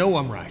 I know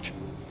I'm right.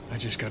 I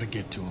just gotta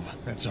get to him,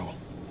 that's all.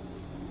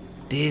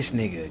 This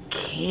nigga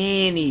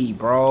Kenny,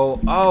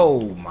 bro.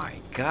 Oh my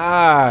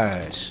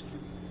gosh.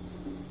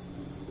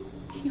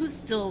 He was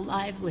still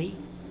alive, Lee.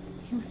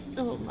 He was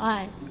still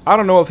alive. I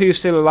don't know if he was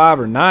still alive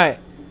or not,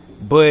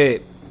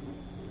 but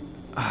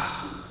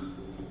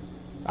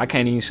I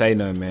can't even say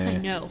nothing, I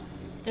man. know.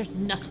 There's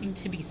nothing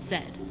to be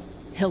said.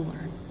 He'll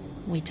learn.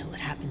 Wait till it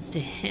happens to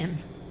him.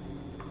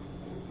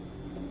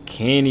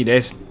 Kenny,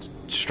 that's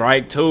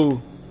strike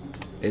two.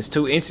 It's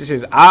two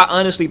instances. I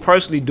honestly,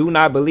 personally do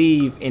not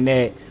believe in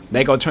that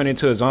they go turn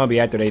into a zombie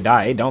after they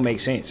die. It don't make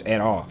sense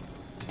at all.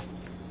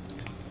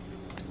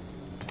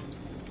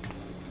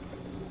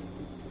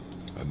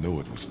 I know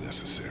it was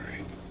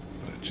necessary,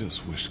 but I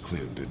just wish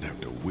Clem didn't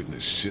have to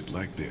witness shit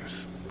like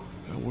this.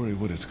 I worry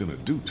what it's gonna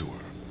do to her.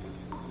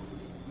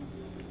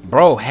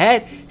 Bro,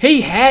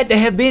 he had to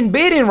have been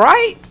bitten,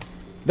 right?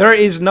 There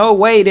is no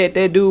way that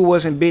that dude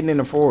wasn't bitten in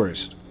the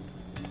forest.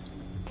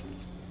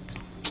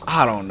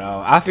 I don't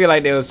know. I feel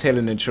like they was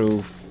telling the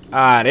truth.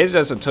 It's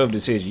just a tough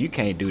decision. You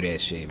can't do that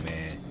shit,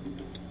 man.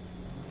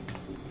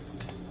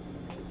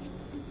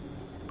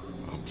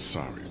 I'm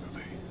sorry,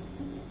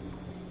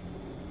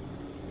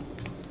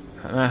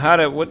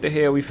 Lily. What the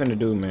hell we finna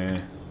do,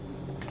 man?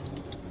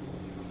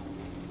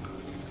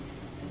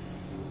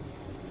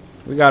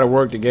 We gotta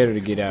work together to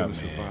get out, man. To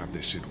survive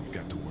this shit, we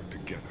got to work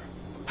together.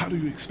 How do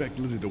you expect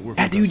Lily to work?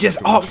 After you just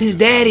offed his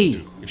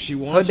daddy. If she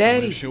wants her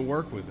daddy, to, she'll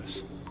work with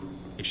us.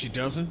 If she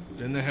doesn't,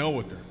 then the hell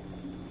with her.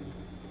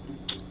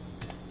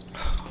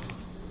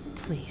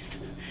 Please.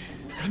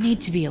 I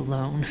need to be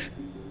alone.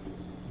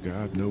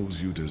 God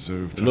knows you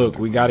deserve time. Look,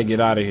 we gotta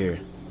get out of here.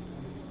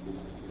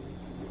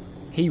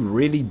 He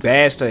really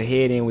bashed her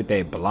head in with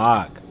that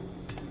block.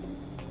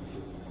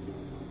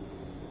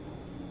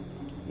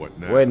 What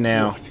now? What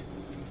now? What?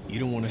 You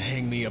don't want to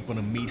hang me up on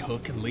a meat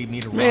hook and leave me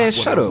to rot? Man,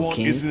 shut up,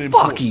 King.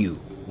 Fuck you.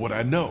 What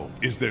I know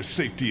is there's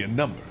safety in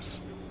numbers.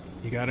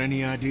 You got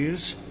any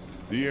ideas?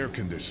 The air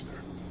conditioner.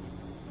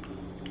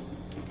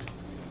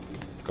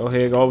 Go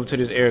ahead, go over to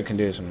this air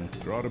conditioner.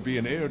 There ought to be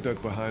an air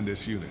duct behind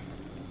this unit.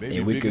 Maybe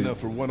Yeah, big enough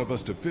for one of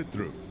us to fit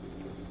through.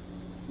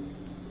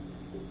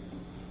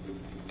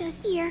 Does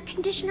the air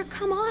conditioner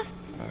come off?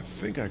 I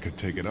think I could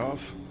take it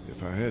off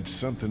if I had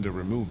something to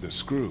remove the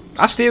screws.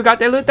 I still got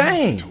that little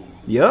thing.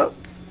 Yup.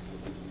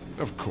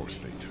 Of course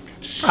they took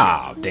it. Shit.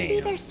 Oh, Maybe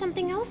damn. there's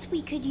something else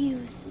we could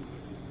use.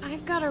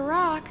 I've got a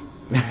rock.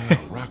 A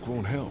rock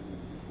won't help,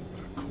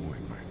 but a coin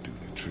might do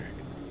the trick.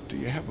 Do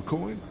you have a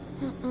coin?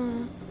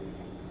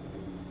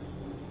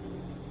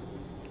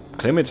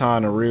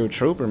 Clementine, a real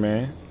trooper,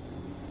 man.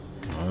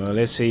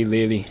 Let's see,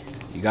 Lily.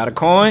 You got a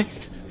coin?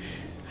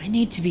 I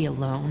need to be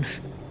alone.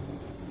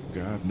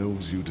 God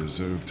knows you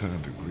deserve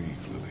time to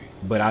grieve, Lily.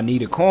 But I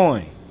need a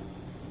coin.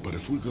 But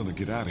if we're gonna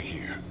get out of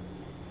here,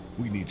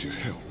 we need your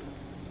help.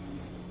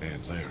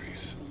 And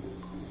Larry's.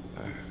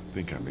 I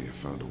think I may have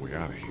found a way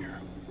out of here.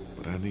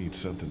 But I need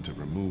something to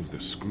remove the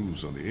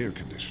screws on the air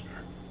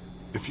conditioner.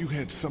 If you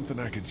had something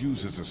I could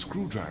use as a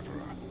screwdriver,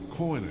 a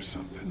coin or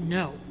something.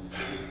 No.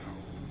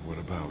 What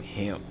about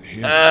him?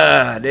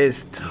 I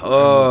This know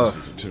tough.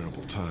 this is a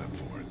terrible time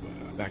for it,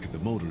 but back at the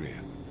motor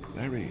inn,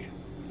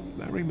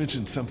 Larry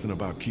mentioned something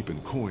about keeping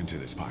coins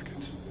in his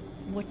pockets.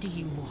 What do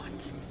you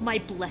want? My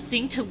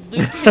blessing to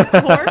loot his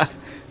corpse?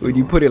 When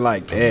you put it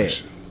like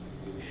that.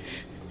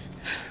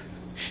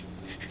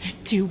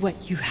 Do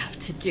what you have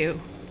to do.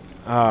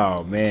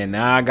 Oh, man.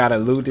 Now I gotta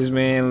loot this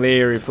man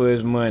Larry for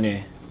his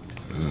money.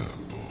 Oh,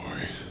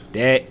 boy.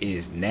 That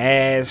is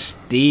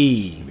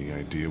nasty. Any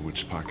idea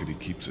which pocket he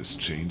keeps his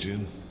change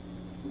in?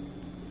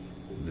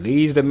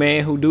 Lee's the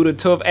man who do the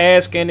tough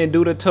asking and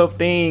do the tough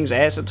things.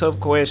 Ask the tough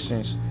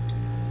questions.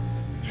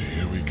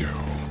 Here we go.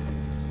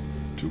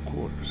 2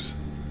 quarters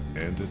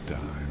and a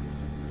dime.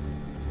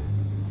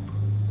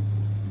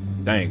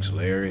 Thanks,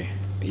 Larry.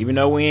 Even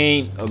though we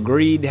ain't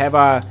agreed,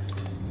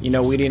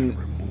 we didn't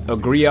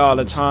agree all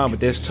the time, but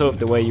that's tough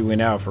the way you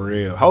went out for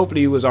real.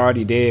 Hopefully you was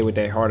already dead with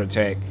that heart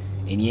attack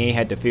and you ain't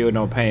had to feel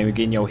no pain with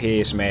getting your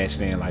head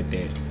smashed in like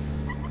that.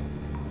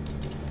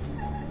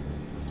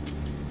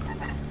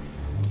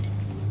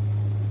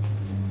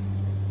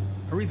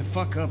 Hurry the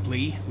fuck up,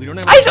 Lee. We don't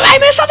have. Hey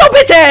man, shut your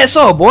bitch ass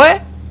up,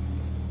 boy.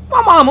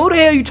 My mom, who the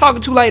hell you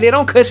talking to like that?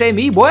 Don't cuss at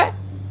me, boy.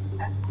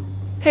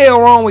 Hell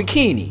wrong with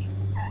Kenny?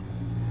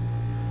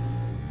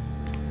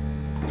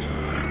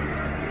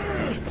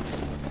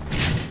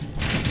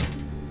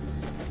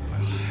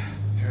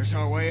 There's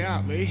our way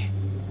out, Lee.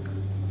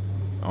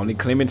 Only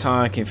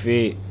Clementine can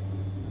fit.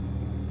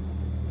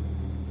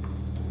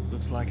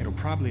 Looks like it'll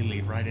probably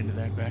lead right into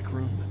that back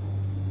room.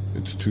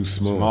 It's too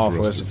small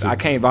For us to I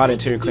can't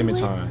volunteer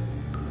Clementine.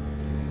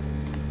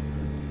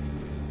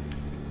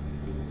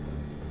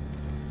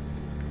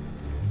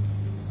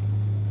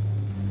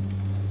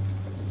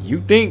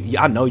 You think?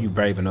 I know you're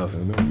brave enough. I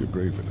know you're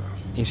brave enough.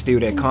 Instill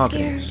that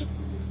confidence. Scared.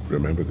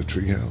 Remember the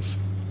treehouse?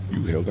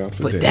 You held out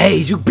for days.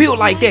 days. You built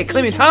like that,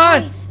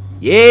 Clementine.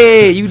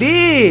 Yeah, you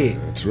did.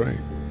 That's right.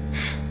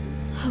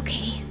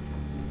 Okay.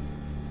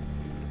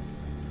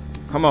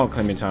 Come on,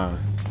 Clementine.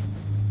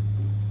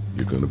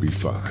 You're gonna be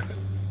fine.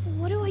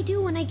 What do I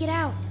do when I get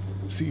out?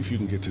 See if you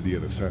can get to the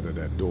other side of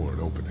that door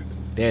and open it.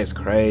 That's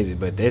crazy,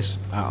 but that's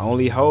our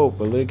only hope.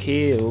 A little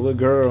kid, a little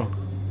girl.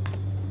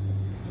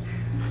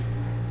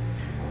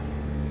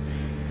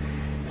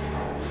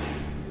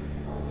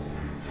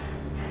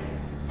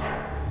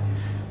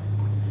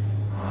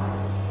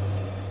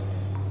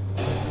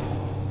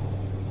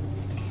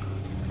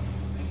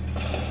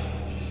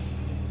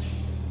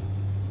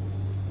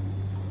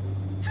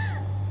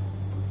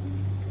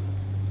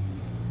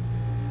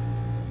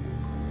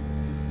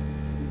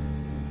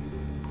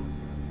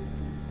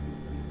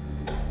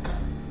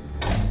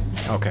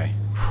 Okay.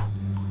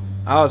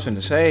 I was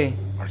finna say.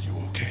 Are you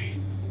okay?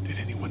 Did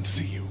anyone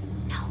see you?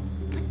 No,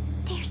 but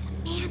there's a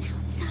man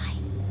outside.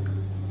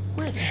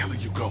 Where the hell are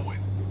you going?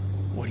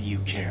 What do you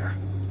care?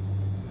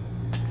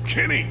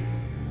 Kenny!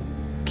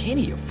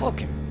 Kenny, you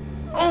fucking.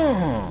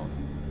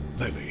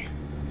 Lily,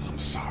 I'm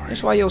sorry.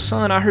 That's why your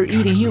son out here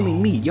eating human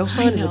meat. Your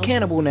son is a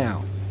cannibal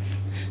now.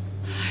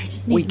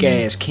 just need Weak a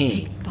minute ass to say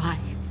Kenny. goodbye.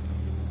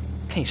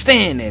 Can't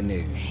stand that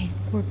nigga. Hey,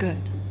 we're good.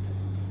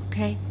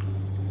 Okay?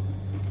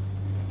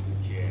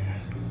 Yeah,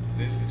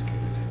 this is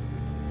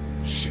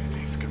good. Shit,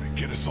 he's gonna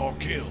get us all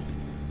killed.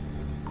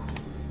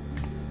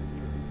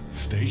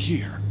 Stay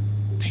here.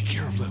 Take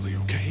care of Lily,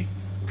 okay?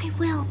 I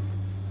will.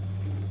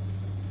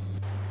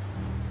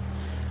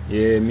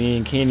 Yeah, me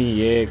and Kenny.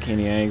 Yeah,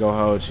 Kenny, I ain't gonna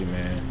hold you,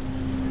 man.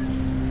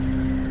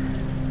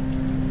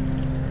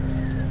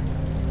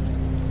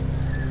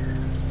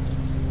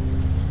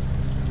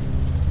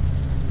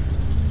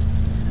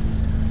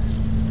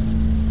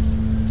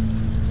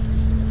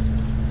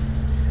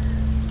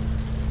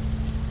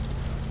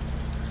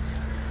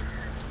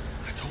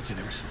 I told you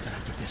there was something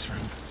up with this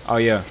room. Oh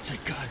yeah. It's a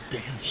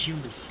goddamn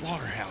human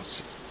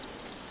slaughterhouse.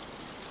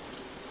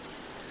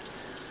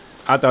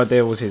 I thought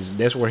that was his.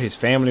 That's where his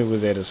family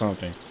was at or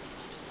something.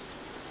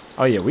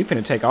 Oh yeah, we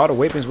finna take all the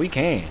weapons we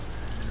can.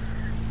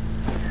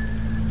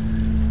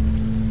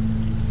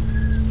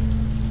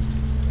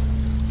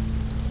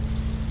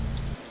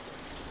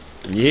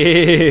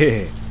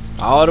 Yeah,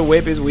 all the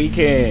weapons we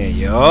can.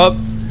 Yup.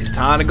 It's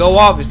time to go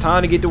off. It's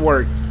time to get to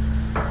work.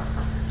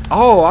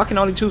 Oh, I can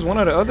only choose one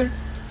or the other.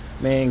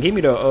 Man, give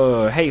me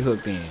the hay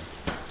hook then.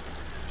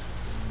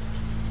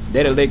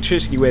 That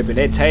electricity weapon,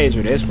 that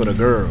taser, that's for the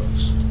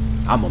girls.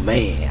 I'm a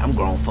man. I'm a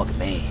grown fucking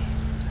man.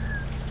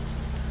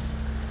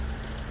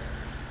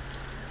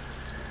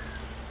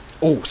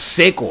 Oh,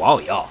 sickle. Oh,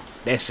 y'all.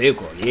 That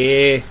sickle.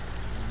 Yeah.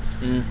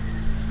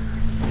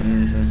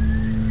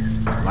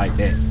 I like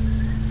that.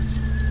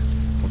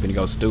 I'm finna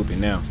go stupid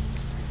now.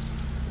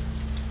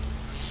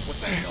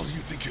 What the hell do you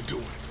think you're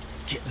doing?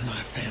 Getting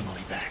my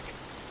family back.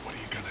 What are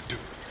you gonna do?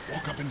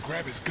 Walk up and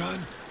grab his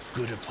gun?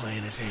 Good a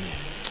plan as any.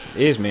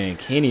 This man,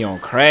 Kenny on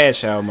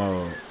crash out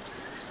mode.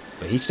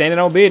 But he's standing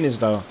on business,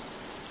 though.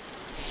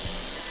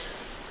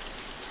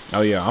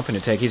 Oh, yeah. I'm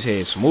finna take his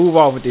head smooth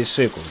off with this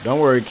sickle. Don't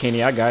worry,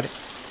 Kenny. I got it.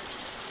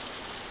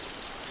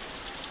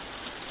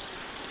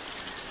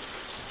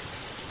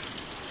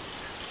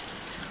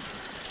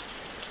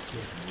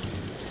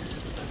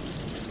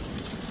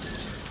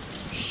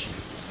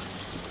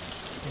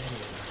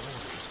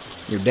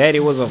 Your daddy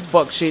was a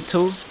fuck shit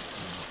too?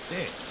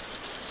 Dad,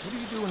 what are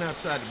you doing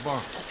outside the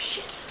barn? Oh,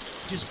 shit.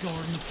 Just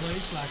guarding the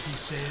place like you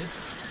said.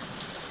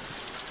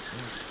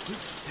 We're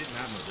sitting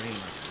out in the rain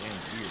like a damn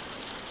deer.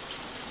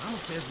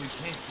 Mama says we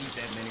can't keep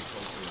that many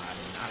folks alive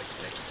and not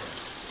expect trouble.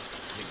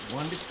 Pick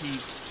one to keep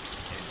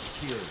and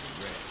kill the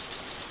rest.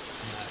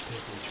 Can I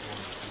pick which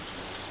one to keep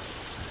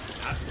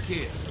alive? Not the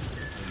kid.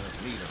 Enough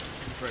meat on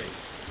the tray.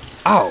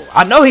 Oh,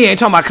 I know he ain't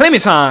talking about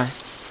Clementine.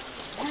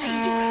 What's he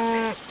doing out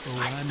there? Oh,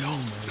 I know,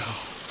 man.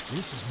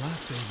 This is my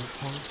favorite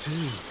part,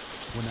 too.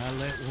 When I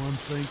let one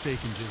think they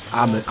can just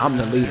I'm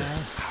the leader.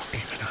 I'll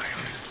keep an eye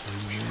on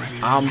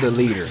it. I'm the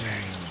leader.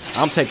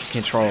 I'm taking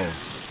control.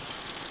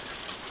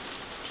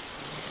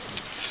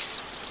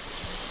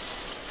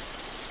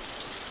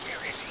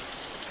 Where is he?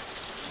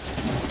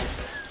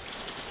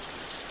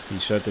 He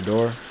shut the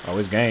door. Oh,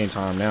 it's game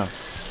time now.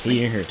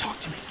 He in here. Talk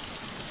to me.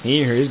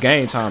 He in here. It's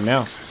game time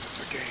now. This is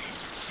a game.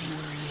 See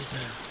where he is now.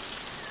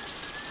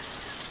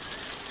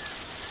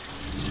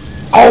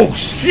 Oh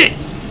shit!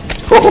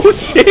 Oh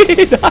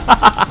shit! Hey!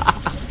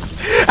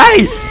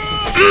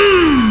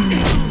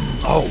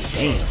 Oh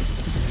damn!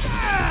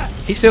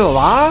 He's still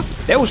alive?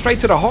 That was straight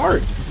to the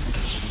heart.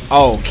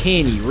 Oh,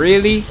 Kenny,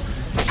 really?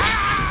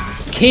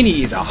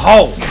 Kenny is a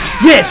hoe.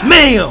 Yes,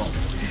 ma'am.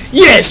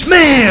 Yes,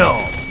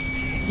 ma'am.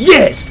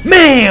 Yes,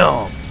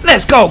 ma'am.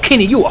 Let's go,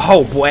 Kenny. You a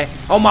hoe, boy.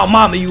 On my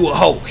mama, you a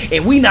hoe,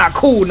 and we not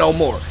cool no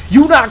more.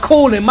 You not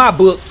cool in my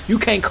book. You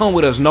can't come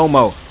with us no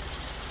more.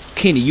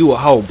 Kenny, you a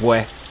hoe,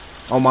 boy.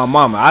 On my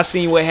mama. I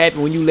seen what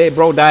happened when you let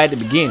bro die at the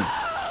beginning.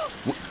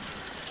 You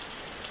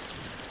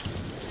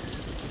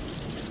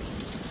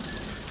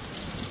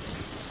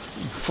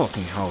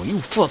fucking hoe.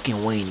 You fucking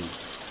weenie.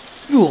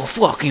 You a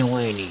fucking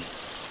weenie.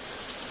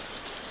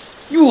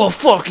 You a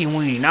fucking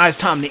weenie. Now it's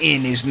time to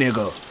end this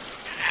nigga.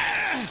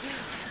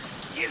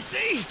 You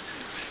see?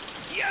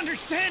 You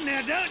understand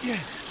now, don't you?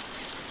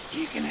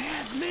 You can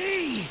have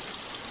me.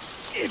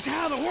 It's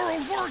how the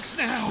world works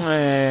now.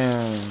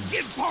 Man.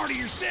 Give part of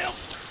yourself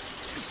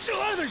so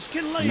others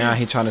can live. Now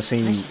he trying to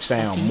seem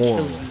sound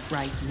moral.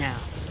 Right now.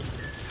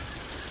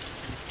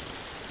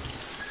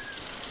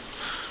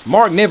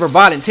 Mark never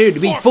volunteered to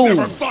be fooled.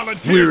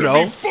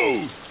 Weirdo.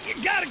 You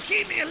gotta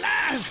keep me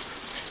alive.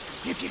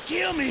 If you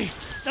kill me,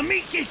 the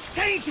meat gets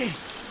tainted.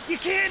 You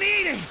can't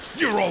eat it.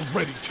 You're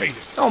already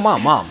tainted. Oh,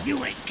 my mama.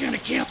 You ain't gonna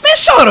kill me. Man,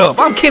 shut up.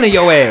 I'm killing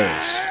your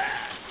ass.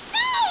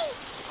 No!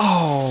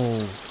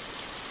 Oh.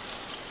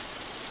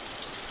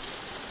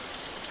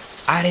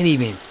 I didn't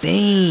even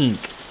think.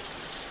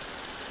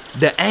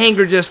 The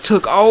anger just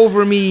took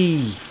over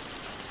me.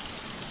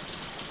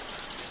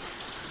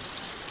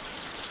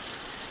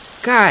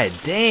 God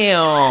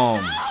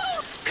damn.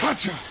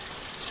 Gotcha.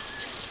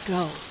 Just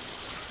go.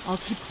 I'll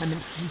keep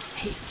Clementine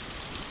safe.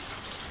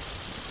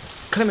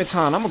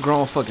 Clementine, I'm a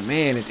grown fucking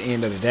man at the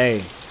end of the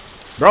day.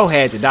 Bro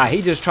had to die.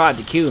 He just tried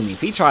to kill me.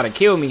 If he tried to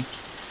kill me,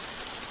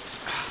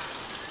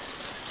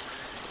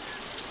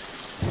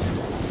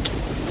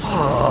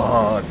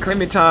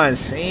 Clementine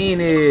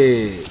seen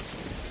it.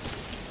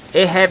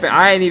 It happened.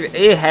 I ain't even.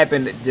 It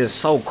happened just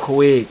so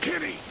quick.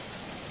 Kenny.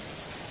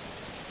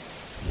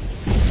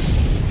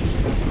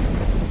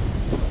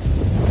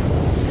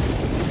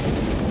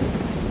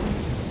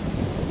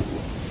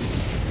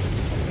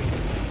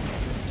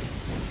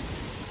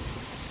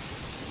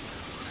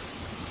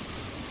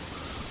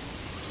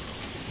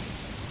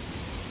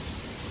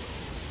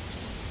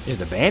 Is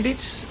the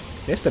bandits?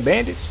 That's the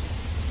bandits?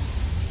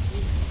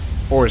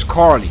 Or is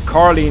Carly?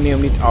 Carly and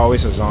them need. Oh,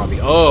 it's a zombie.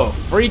 Oh,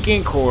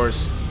 freaking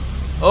course.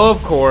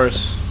 Of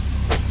course.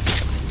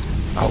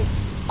 Oh,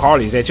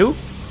 Carly, is that you?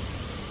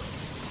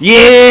 Yeah!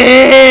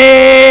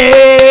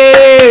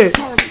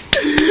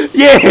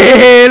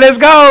 Yeah, let's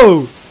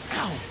go!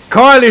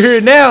 Carly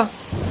here now.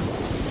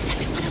 Is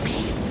everyone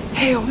okay?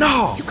 Hell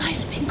no! You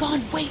guys have been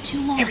gone way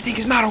too long. Everything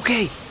is not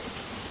okay.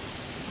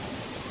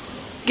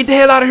 Get the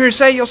hell out of here and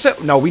save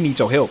yourself. No, we need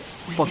your help.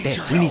 Fuck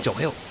that. We need your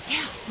help.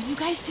 Yeah, when you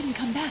guys didn't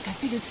come back, I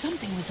figured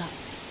something was up.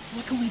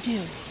 What can we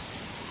do?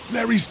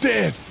 Larry's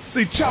dead.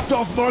 They chopped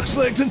off Mark's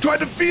legs and tried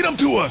to feed him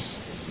to us.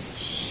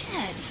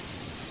 Shit.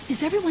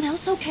 Is everyone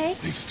else okay?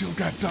 They've still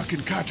got Duck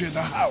and Katja in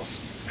the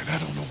house, and I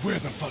don't know where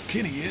the fuck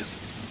Kenny is.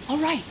 All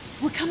right,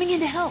 we're coming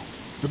in to help.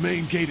 The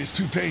main gate is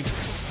too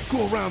dangerous.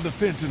 Go around the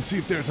fence and see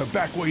if there's a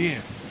back way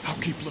in. I'll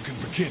keep looking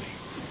for Kenny.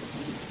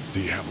 Do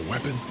you have a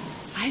weapon?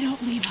 I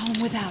don't leave home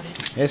without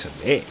it. That's a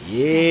bet.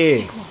 Stay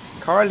Yeah. close.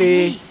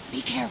 Carly. And wait,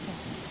 be careful.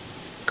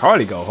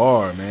 Carly go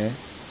hard, man.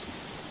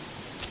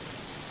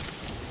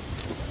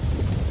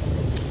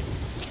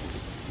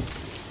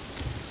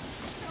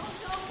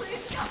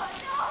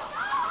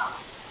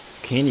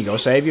 Kenny, go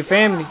save your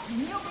family.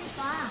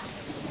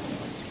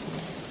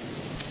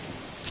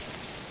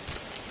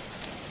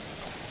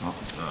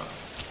 Officer,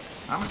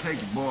 I'm gonna take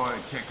the boy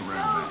and check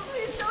around.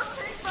 Please don't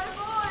take my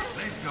boy.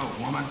 Let's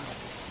go, woman.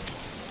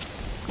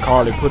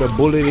 Carly, put a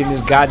bullet in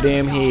his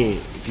goddamn head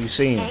if you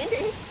see him.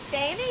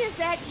 Danny, is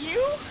that you?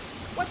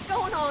 What's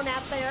going on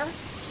out there?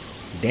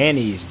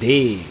 Danny is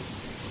dead.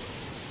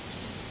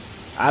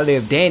 I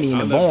left Danny in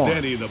the I barn. left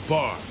Danny in the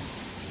barn.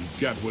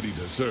 He got what he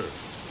deserved.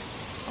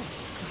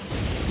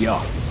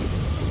 Yeah.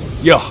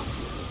 Yeah.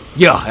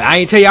 Yeah. I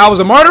ain't tell you I was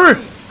a murderer?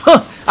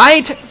 Huh. I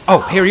ain't Oh,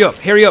 hurry up.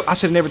 Hurry up. I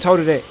should have never told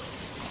her that.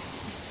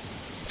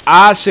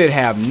 I should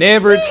have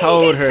never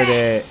told her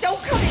that.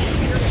 Don't come in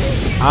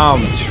here.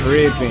 I'm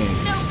tripping.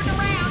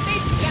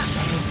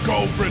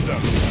 Go, Brenda.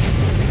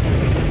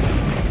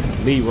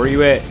 Lee, where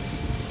you at?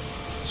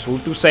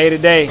 Swoop through say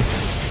today.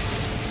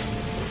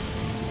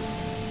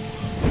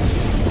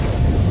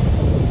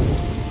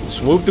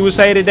 Swoop through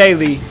say today,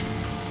 Lee.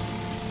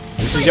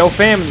 This is your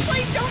family.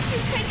 Please don't you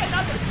take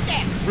another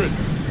step. Brenda,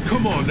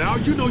 come on now.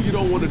 You know you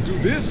don't want to do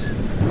this.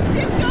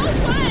 Just go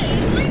away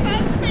and leave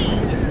us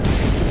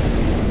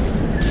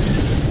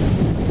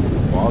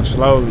be. Walk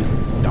slowly.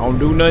 Don't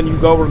do nothing you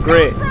go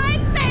regret. Right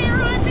there,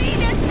 I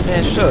mean it.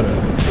 Man, shut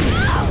up.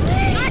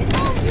 I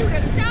told you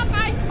to stop.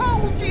 I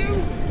told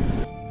you.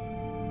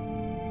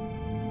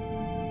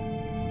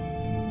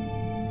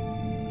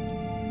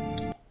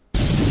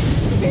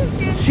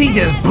 She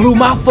just blew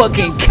my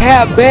fucking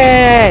cap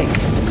back.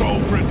 Go,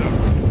 Brenda.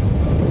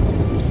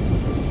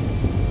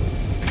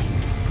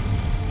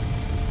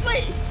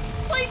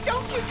 Please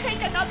don't you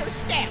take another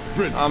step.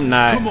 Brenda, I'm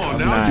not. Come on I'm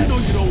now. not. You know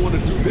you don't want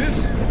to do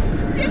this.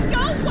 Just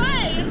go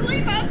away and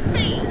leave us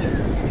be.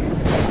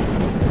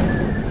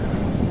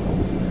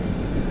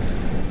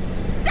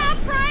 Stop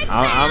right there.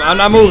 I'm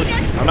not moving.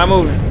 I'm not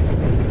moving.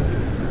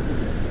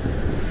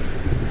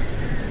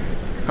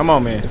 Come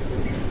on, man.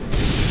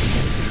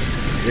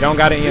 You don't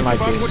gotta end like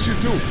Think about this. what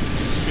you do.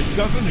 It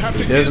doesn't have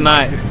to It does end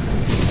not. like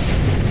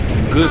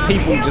this. Good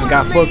people just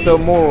got fucked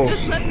up morals.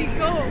 Just let me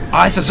go.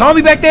 Oh, it's a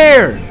zombie back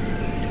there.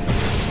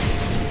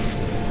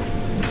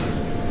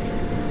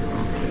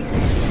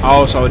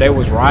 Oh, so they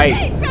was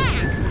right.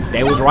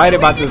 They was right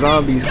about the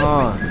zombies,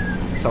 huh?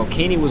 So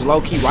Kenny was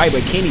low-key right,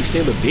 but Kenny's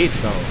still a bitch,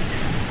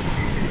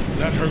 though.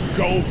 Let her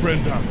go,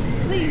 Brenda.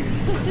 Please,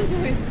 listen to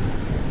him.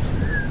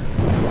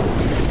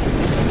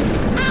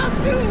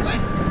 I'll do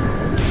it.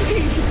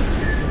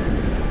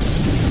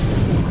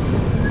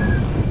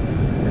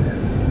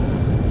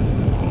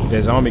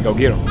 That zombie, go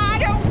get him. I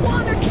don't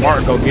want to kill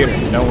Mark, go get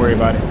her. Don't worry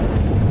about it.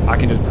 I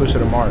can just push her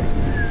to Mark.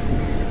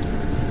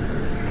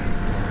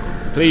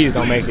 Please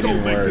don't make it Don't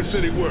any make worse. this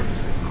any worse.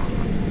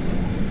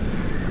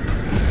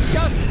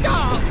 Just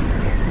stop.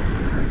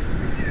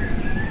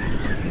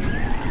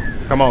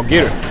 Come on,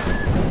 get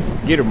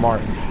her. Get her,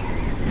 Mark.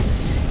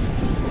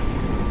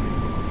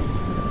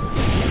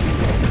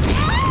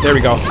 There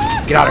we go.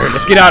 Get out of here.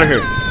 Let's get out of here.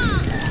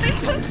 They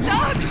took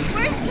Doug.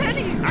 Where's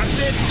Kenny? I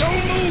said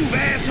don't move,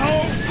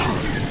 asshole!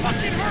 You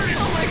fucking hurt him!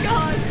 Oh my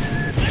God.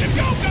 Let him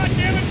go,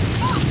 goddammit!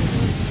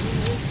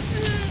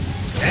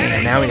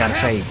 Damn, now we gotta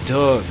save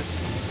Doug.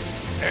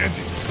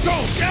 Andy,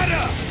 Don't shut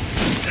up!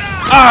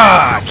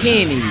 Ah,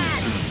 Kenny.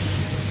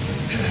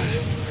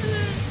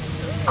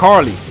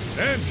 Carly.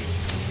 Andy.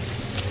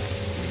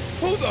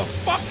 Who the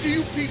fuck do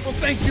you people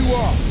think you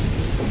are?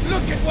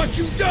 Look at what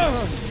you've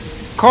done!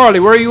 Carly,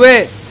 where you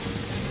at?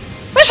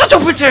 Man, shut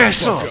your bitch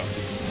ass up.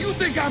 You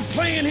think I'm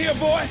playing here,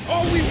 boy?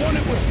 All we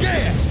wanted was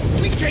gas.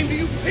 We came to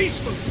you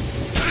peacefully.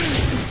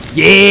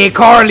 Yeah,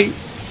 Carly.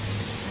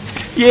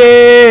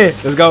 Yeah.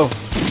 Let's go.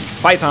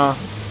 Fight time.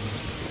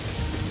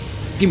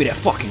 Give me that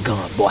fucking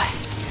gun, boy.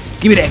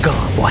 Give me that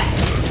gun, boy.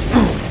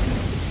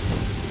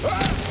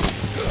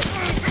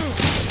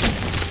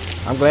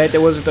 I'm glad that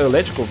wasn't the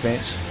electrical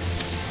fence.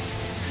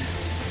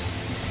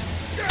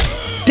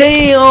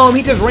 Damn,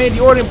 he just ran the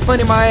order and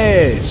punted my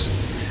ass.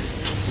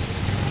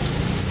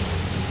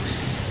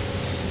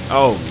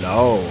 Oh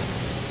no.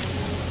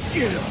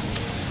 Get up.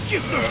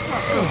 Get the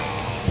fuck up.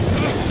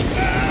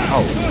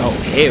 Oh no,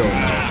 hell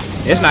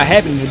no. It's not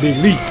happening to Big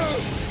Lee.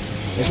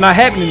 It's not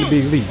happening to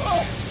Big Lee.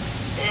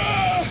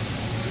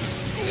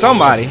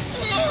 Somebody.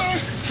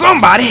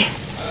 Somebody.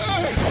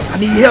 I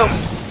need help.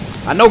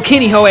 I know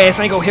Kenny hoe ass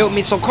ain't gonna help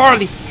me, so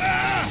Carly,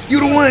 you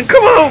the one.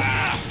 Come on.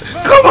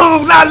 Come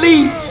on, not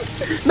Lee.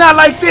 Not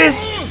like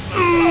this.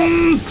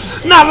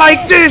 Not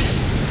like this.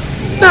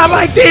 Not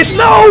like this.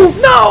 No,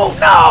 no,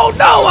 no,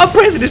 no. I'm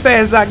pressing as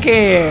fast as I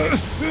can.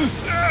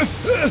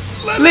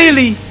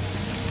 Lily.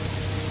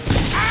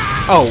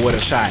 Oh, what a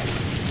shot.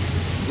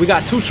 We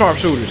got two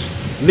sharpshooters.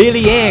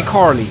 Lily and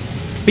Carly.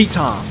 Beat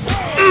time.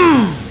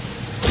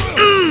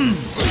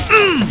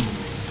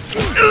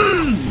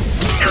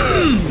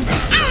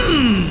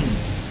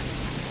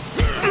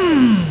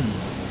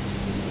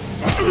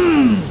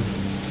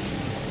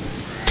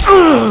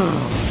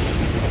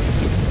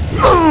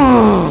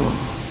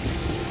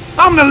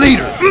 I'm the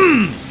leader.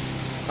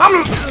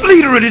 I'm the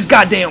leader of this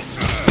goddamn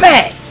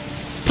pack.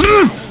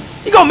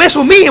 You gonna mess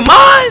with me and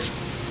mine?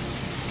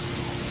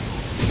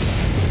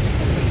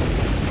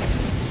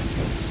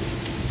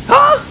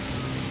 Huh?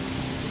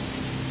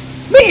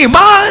 Me and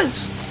mine?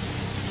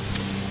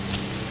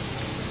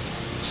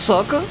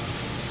 Sucker.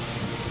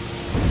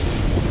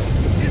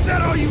 Is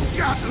that all you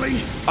got,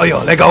 Lee? Oh,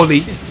 yo, let go,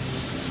 Lee.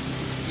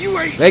 You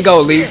ain't Let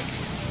go, Lee. shit.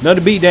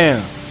 Another beat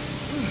down.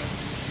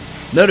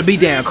 Another beat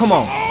down. Come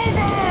on.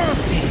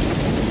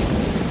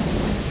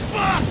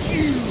 Fuck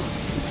you.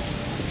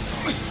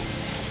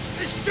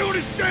 As soon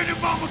as Dan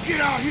and Mama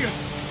get out here,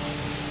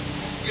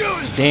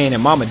 Dan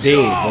and Mama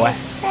dead, boy.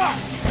 Fuck.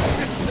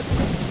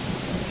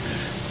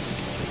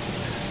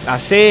 I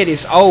said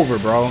it's over,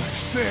 bro.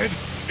 Said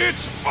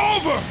it's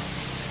over.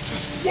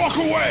 Just walk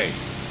away.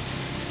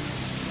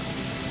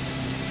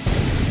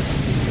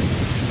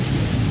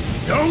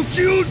 Don't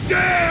you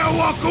dare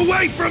walk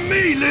away from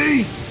me,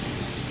 Lee.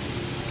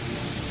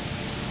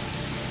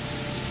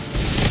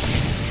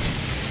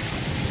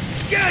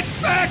 Get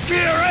back here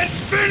and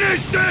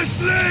finish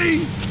this,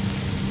 Lee.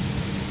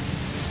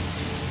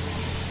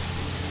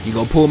 You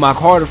gonna pull my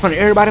card in front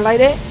of everybody like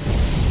that?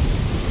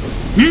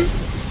 You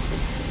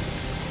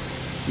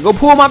gonna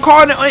pull my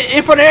card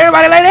in front of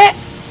everybody like that?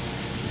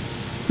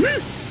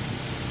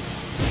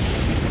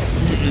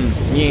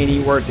 You ain't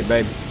even worth it,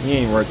 baby. You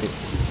ain't worth it.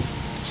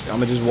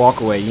 I'ma just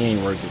walk away. You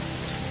ain't worth it.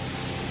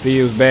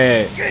 Feels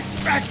bad. Get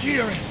back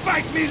here and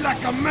fight me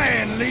like a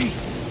man, Lee.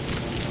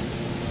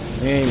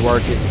 You ain't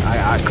worth it.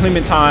 I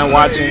Clementine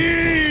watching.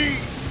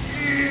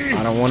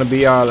 I don't want to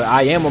be all.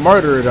 I am a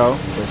murderer though,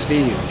 but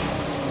still.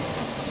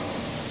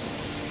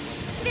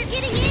 They're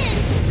getting in.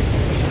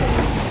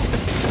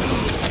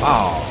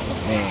 Oh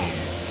man.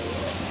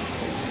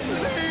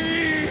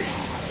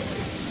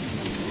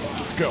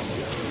 Let's go.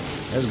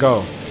 Let's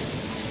go.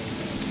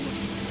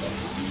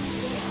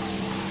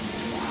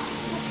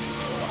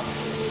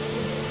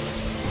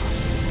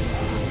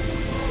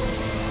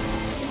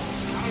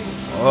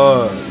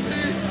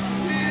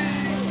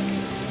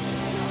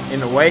 In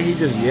the way he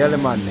just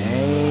yelling my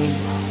name.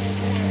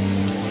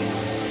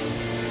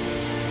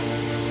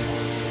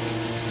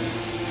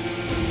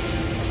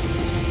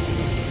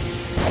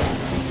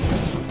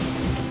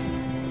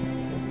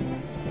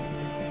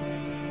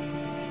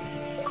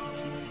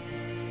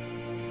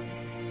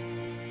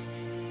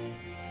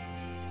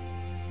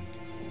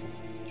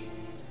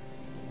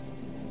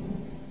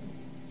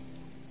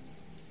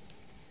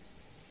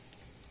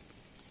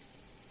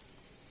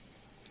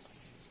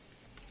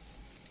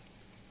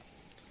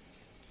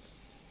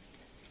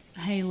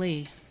 Hey,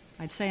 Lee.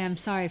 I'd say I'm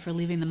sorry for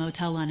leaving the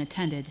motel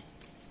unattended,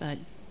 but,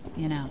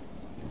 you know.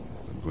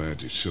 I'm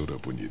glad you showed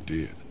up when you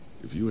did.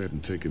 If you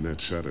hadn't taken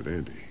that shot at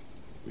Andy,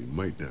 we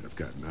might not have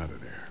gotten out of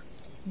there.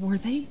 Were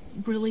they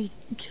really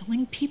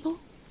killing people?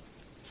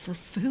 For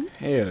food?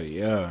 Hell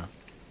yeah.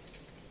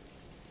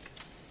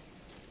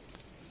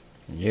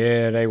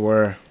 Yeah, they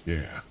were.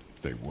 Yeah,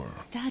 they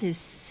were. That is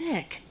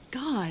sick.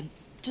 God,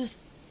 just...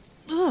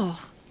 ugh.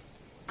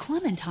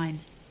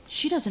 Clementine.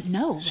 She doesn't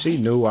know, right? She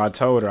knew. I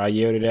told her. I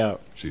yelled it out.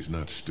 She's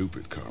not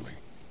stupid, Carly.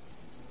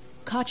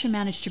 Katja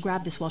managed to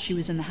grab this while she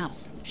was in the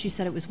house. She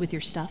said it was with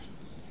your stuff.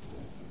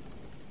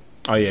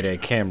 Oh yeah,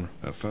 that camera.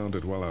 I found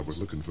it while I was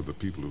looking for the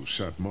people who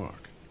shot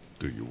Mark.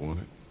 Do you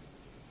want it?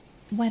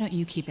 Why don't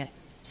you keep it?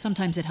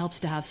 Sometimes it helps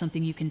to have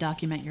something you can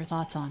document your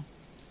thoughts on.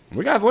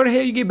 Where the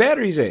hell you get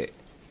batteries at?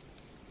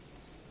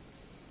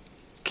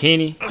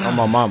 Kenny, I'm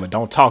my mama.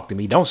 Don't talk to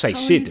me. Don't say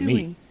shit to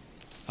me.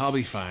 I'll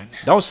be fine.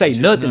 Don't say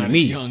Just nothing not to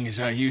me. as young as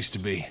I used to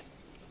be.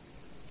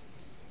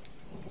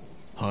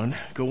 Hun,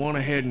 go on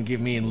ahead and give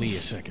me and Lee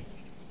a second.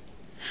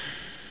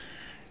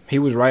 He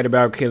was right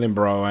about killing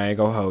bro. I ain't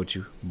gonna hold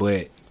you.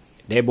 But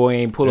that boy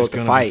ain't pull There's up to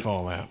gonna be fight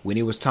fallout. when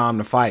it was time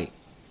to fight.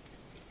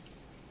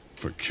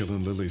 For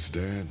killing Lily's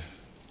dad?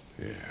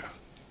 Yeah,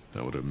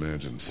 I would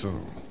imagine so.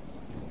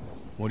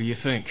 What do you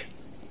think?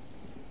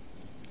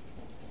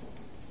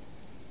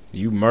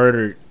 You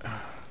murdered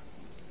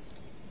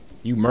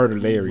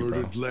Larry,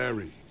 Murdered bro.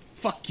 Larry.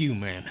 Fuck you,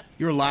 man.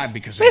 You're alive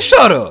because of Man, me.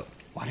 shut up.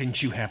 Why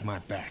didn't you have my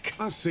back?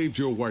 I saved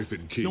your wife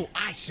and kid. No,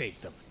 I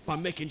saved them by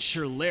making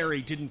sure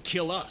Larry didn't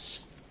kill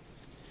us.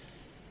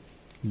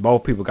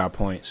 Both people got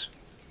points.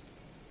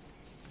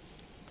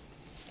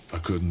 I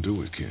couldn't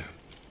do it, Ken.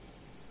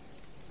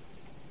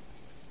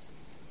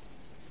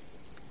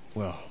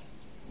 Well,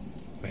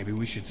 maybe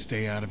we should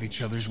stay out of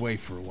each other's way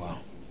for a while.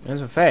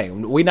 That's a fact.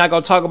 We not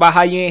gonna talk about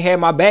how you ain't had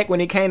my back when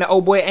it came to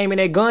old boy aiming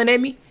that gun at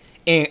me,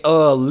 and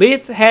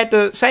Lith had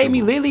to save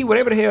me, Lily,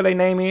 whatever the hell their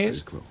name is.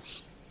 Stay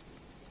close.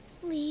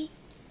 Lee,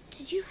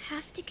 did you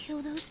have to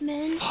kill those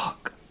men?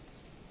 Fuck.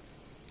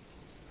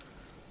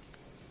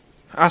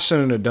 I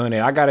shouldn't have done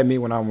it. I gotta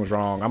admit when I was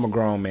wrong. I'm a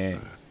grown man.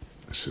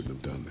 I shouldn't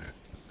have done that.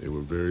 They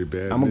were very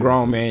bad. I'm a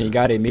grown man. You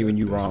gotta admit when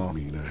you Doesn't wrong.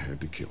 mean I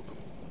had to kill them.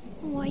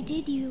 Why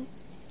did you?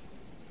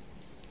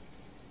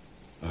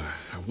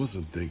 I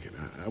wasn't thinking.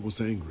 I was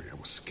angry. I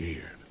was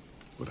scared.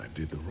 But I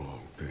did the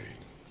wrong thing.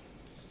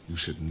 You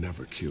should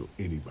never kill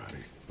anybody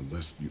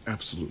unless you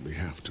absolutely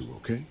have to,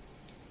 okay?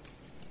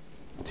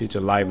 Teach her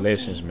life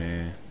lessons,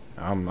 man.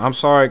 I'm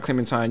sorry,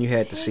 Clementine, you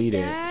had to see that.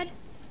 Dad,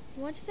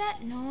 what's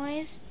that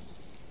noise?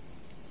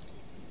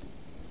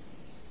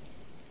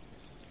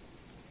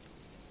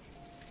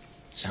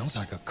 Sounds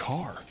like a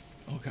car.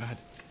 Oh god,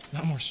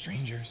 not more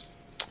strangers.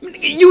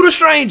 You the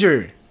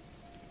stranger.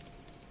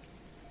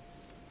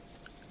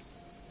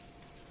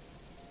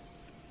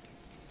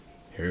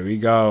 Here we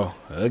go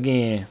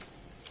again.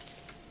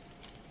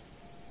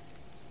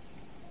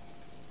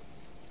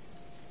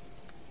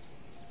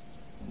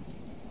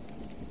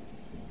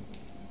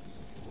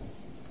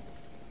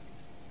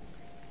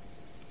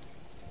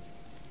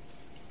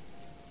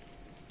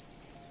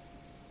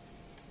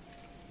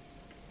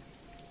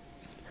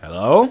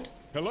 Hello?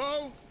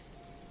 Hello?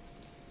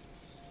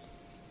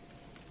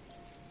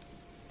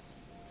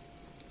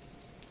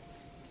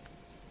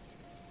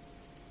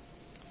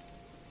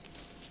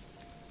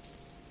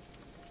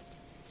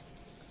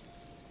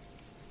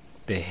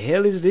 The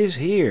hell is this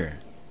here?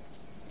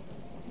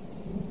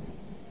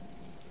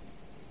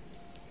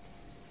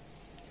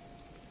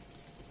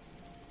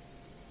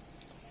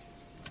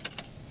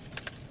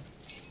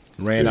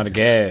 Ran out of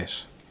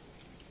gas.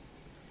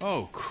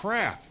 Oh,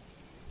 crap.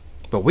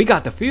 But we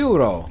got the fuel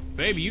though.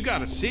 Baby, you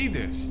gotta see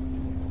this.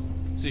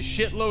 It's a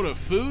shitload of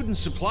food and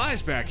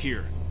supplies back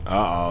here.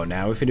 Uh-oh,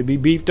 now we finna be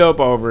beefed up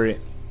over it.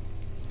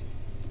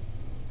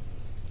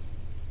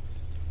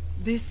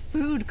 This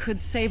food could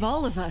save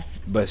all of us.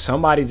 But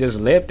somebody just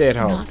left that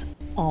home. Not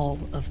all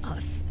of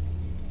us.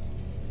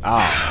 Oh,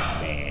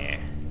 man.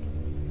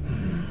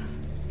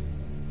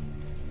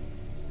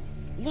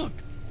 Look,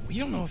 we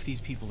don't know if these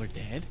people are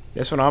dead.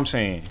 That's what I'm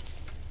saying.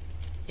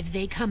 If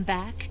they come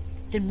back,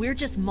 then we're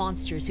just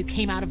monsters who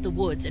came out of the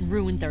woods and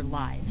ruined their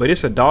lives. But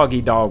it's a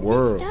dog-eat-dog This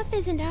world. stuff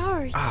isn't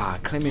ours. Ah,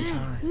 Dad,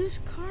 Clementine. whose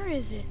car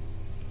is it?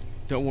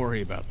 Don't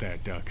worry about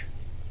that, Duck.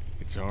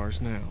 It's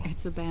ours now.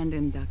 It's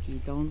abandoned, Ducky.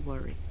 Don't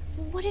worry.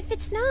 What if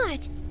it's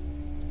not?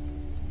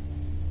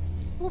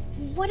 Well,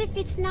 what if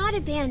it's not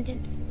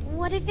abandoned?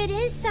 What if it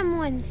is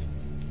someone's?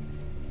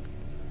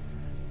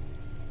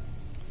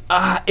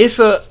 It's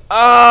a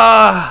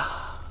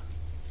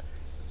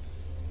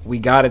we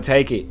gotta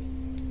take it.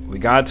 We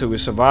got to.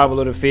 It's survival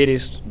of the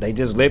fittest. They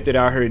just left it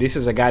out here. This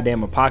is a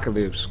goddamn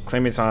apocalypse.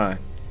 Clementine.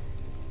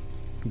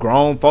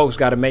 Grown folks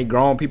gotta make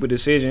grown people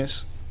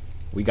decisions.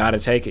 We gotta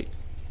take it.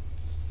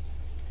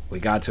 We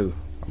got to.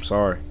 I'm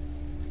sorry.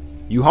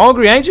 You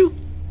hungry, ain't you?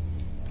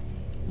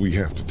 We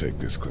have to take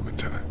this,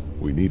 Clementine.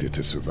 We need it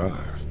to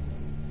survive.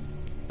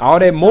 All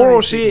that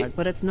moral Sorry, shit. sweetheart,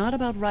 but it's not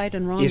about right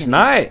and wrong. It's anymore.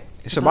 not.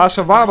 It's about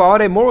survival. All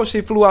that moral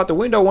shit flew out the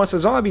window once the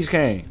zombies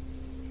came.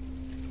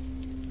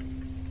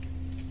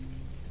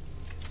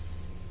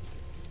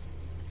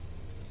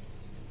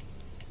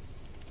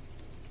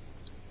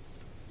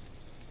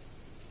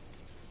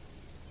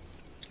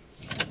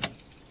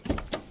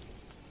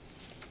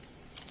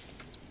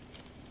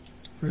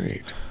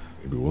 Great.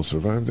 Maybe we'll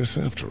survive this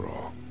after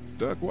all.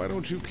 Duck, why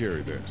don't you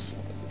carry this?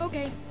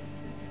 Okay.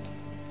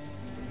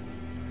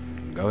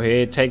 Go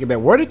ahead, take it back.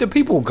 Where did the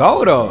people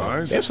go, though?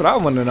 Supplies? That's what I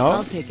want to know.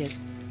 I'll take it.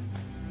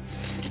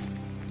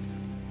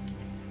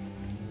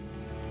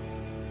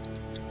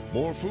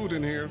 More food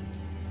in here.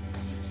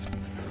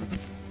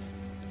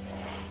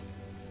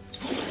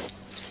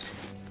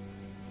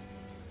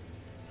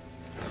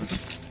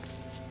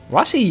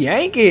 Why she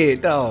yank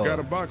it, though? Got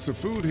a box of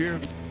food here.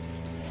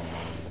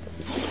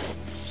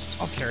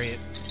 I'll carry it.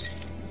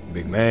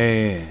 Big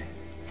man.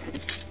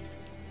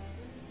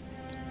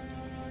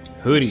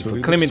 Hoodie So for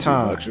it's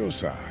Clementine. too much your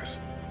size.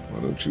 Why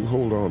don't you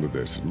hold on to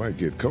this? It might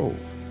get cold.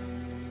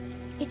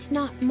 It's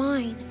not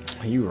mine.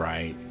 You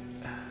right.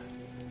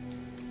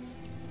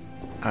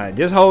 Alright,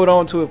 just hold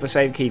on to it for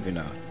safekeeping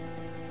though.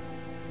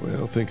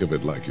 Well, think of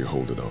it like you're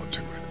holding on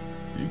to it.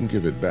 You can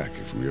give it back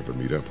if we ever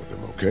meet up with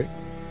him, okay?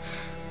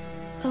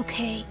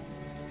 Okay.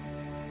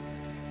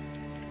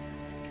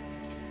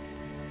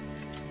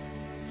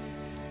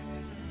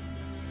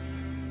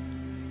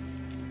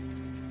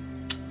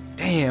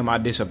 Damn, I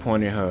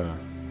disappointed her.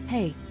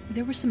 Hey,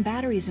 there were some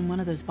batteries in one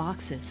of those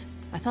boxes.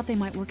 I thought they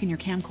might work in your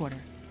camcorder.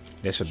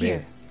 That's a Here,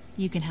 bit.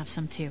 you can have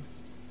some too.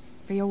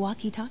 For your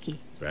walkie-talkie.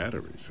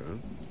 Batteries, huh?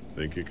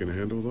 Think you can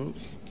handle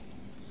those?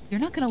 You're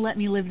not gonna let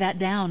me live that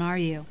down, are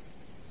you?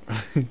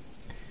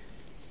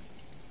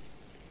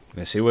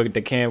 Let's see what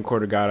the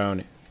camcorder got on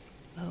it.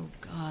 Oh,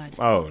 God.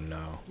 Oh,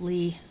 no.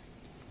 Lee,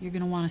 you're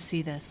gonna want to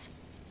see this.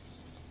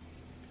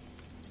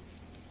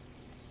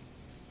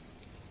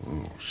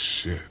 Oh,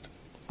 shit.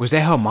 Was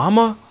that her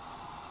mama?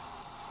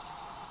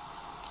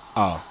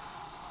 Oh.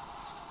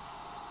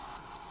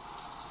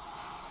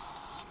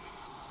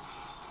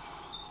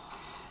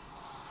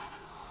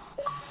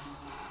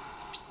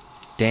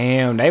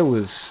 Damn, they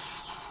was...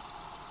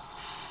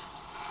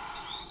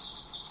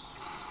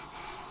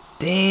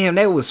 Damn,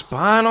 they was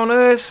spying on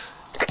us?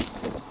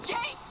 Jake,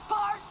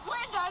 Bart,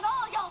 Linda, and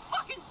all y'all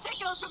fucking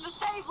sickos from the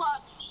save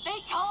lots. They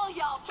call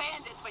y'all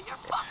bandits, but you're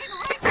fucking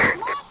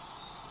raping what?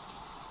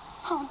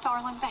 Oh,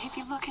 darling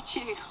baby, look at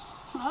you.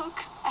 Look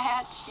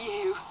at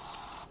you.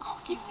 Oh,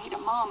 you need a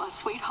mama,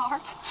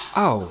 sweetheart.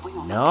 Oh, We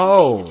won't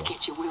no. let the bandits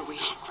get you, will we?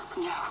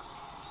 No.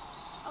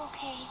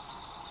 Okay.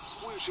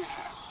 Where's your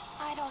hat?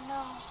 I don't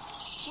know.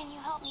 Can you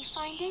help me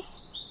find it?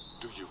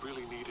 Do you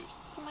really need it?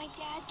 My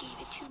dad gave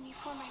it to me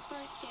for my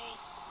birthday.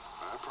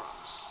 I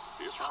promise.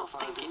 If Y'all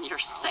thinking you're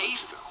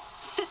safe?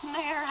 Sitting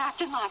there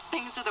acting like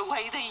things are the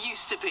way they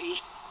used to be.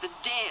 The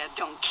dead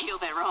don't kill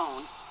their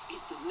own.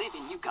 It's the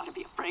living you gotta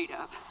be afraid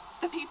of.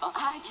 The people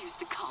I used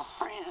to call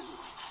friends.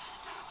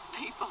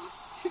 People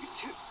who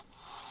took...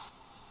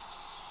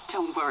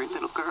 Don't worry,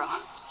 little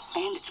girl.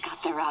 Bandits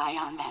got their eye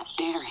on that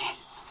dairy.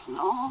 As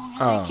long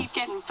as they keep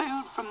getting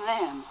food from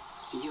them,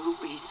 you'll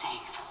be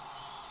safe.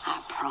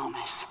 I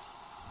promise.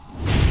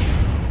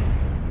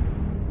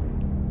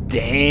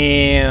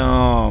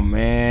 Damn,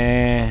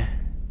 man.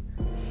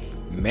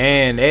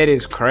 Man, that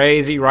is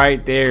crazy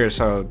right there.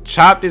 So,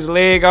 chopped his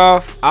leg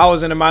off. I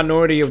was in the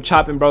minority of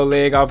chopping bro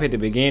leg off at the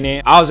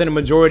beginning. I was in the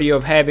majority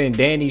of having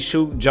Danny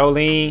shoot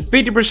Jolene.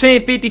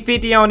 50%,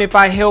 50-50 on if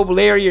I help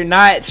Larry or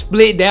not.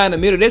 Split down the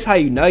middle. That's how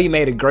you know you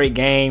made a great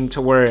game,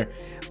 to where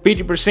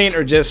 50%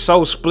 are just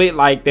so split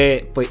like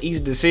that for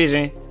each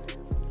decision.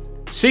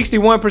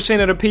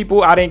 61% of the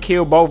people, I didn't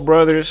kill both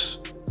brothers.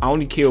 I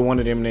only killed one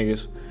of them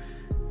niggas.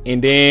 And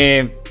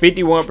then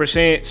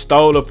 51%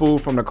 stole the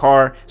food from the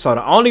car. So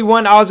the only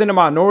one I was in the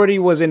minority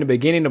was in the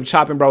beginning of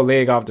chopping bro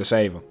leg off to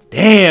save him.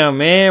 Damn,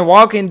 man.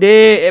 Walking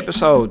Dead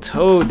episode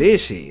 2.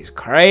 This shit is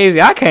crazy.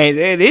 I can't.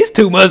 It's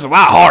too much for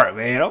my heart,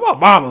 man. I'm my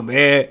mama,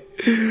 man.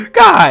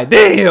 God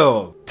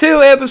damn.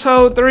 Till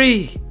episode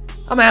 3.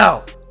 I'm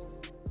out.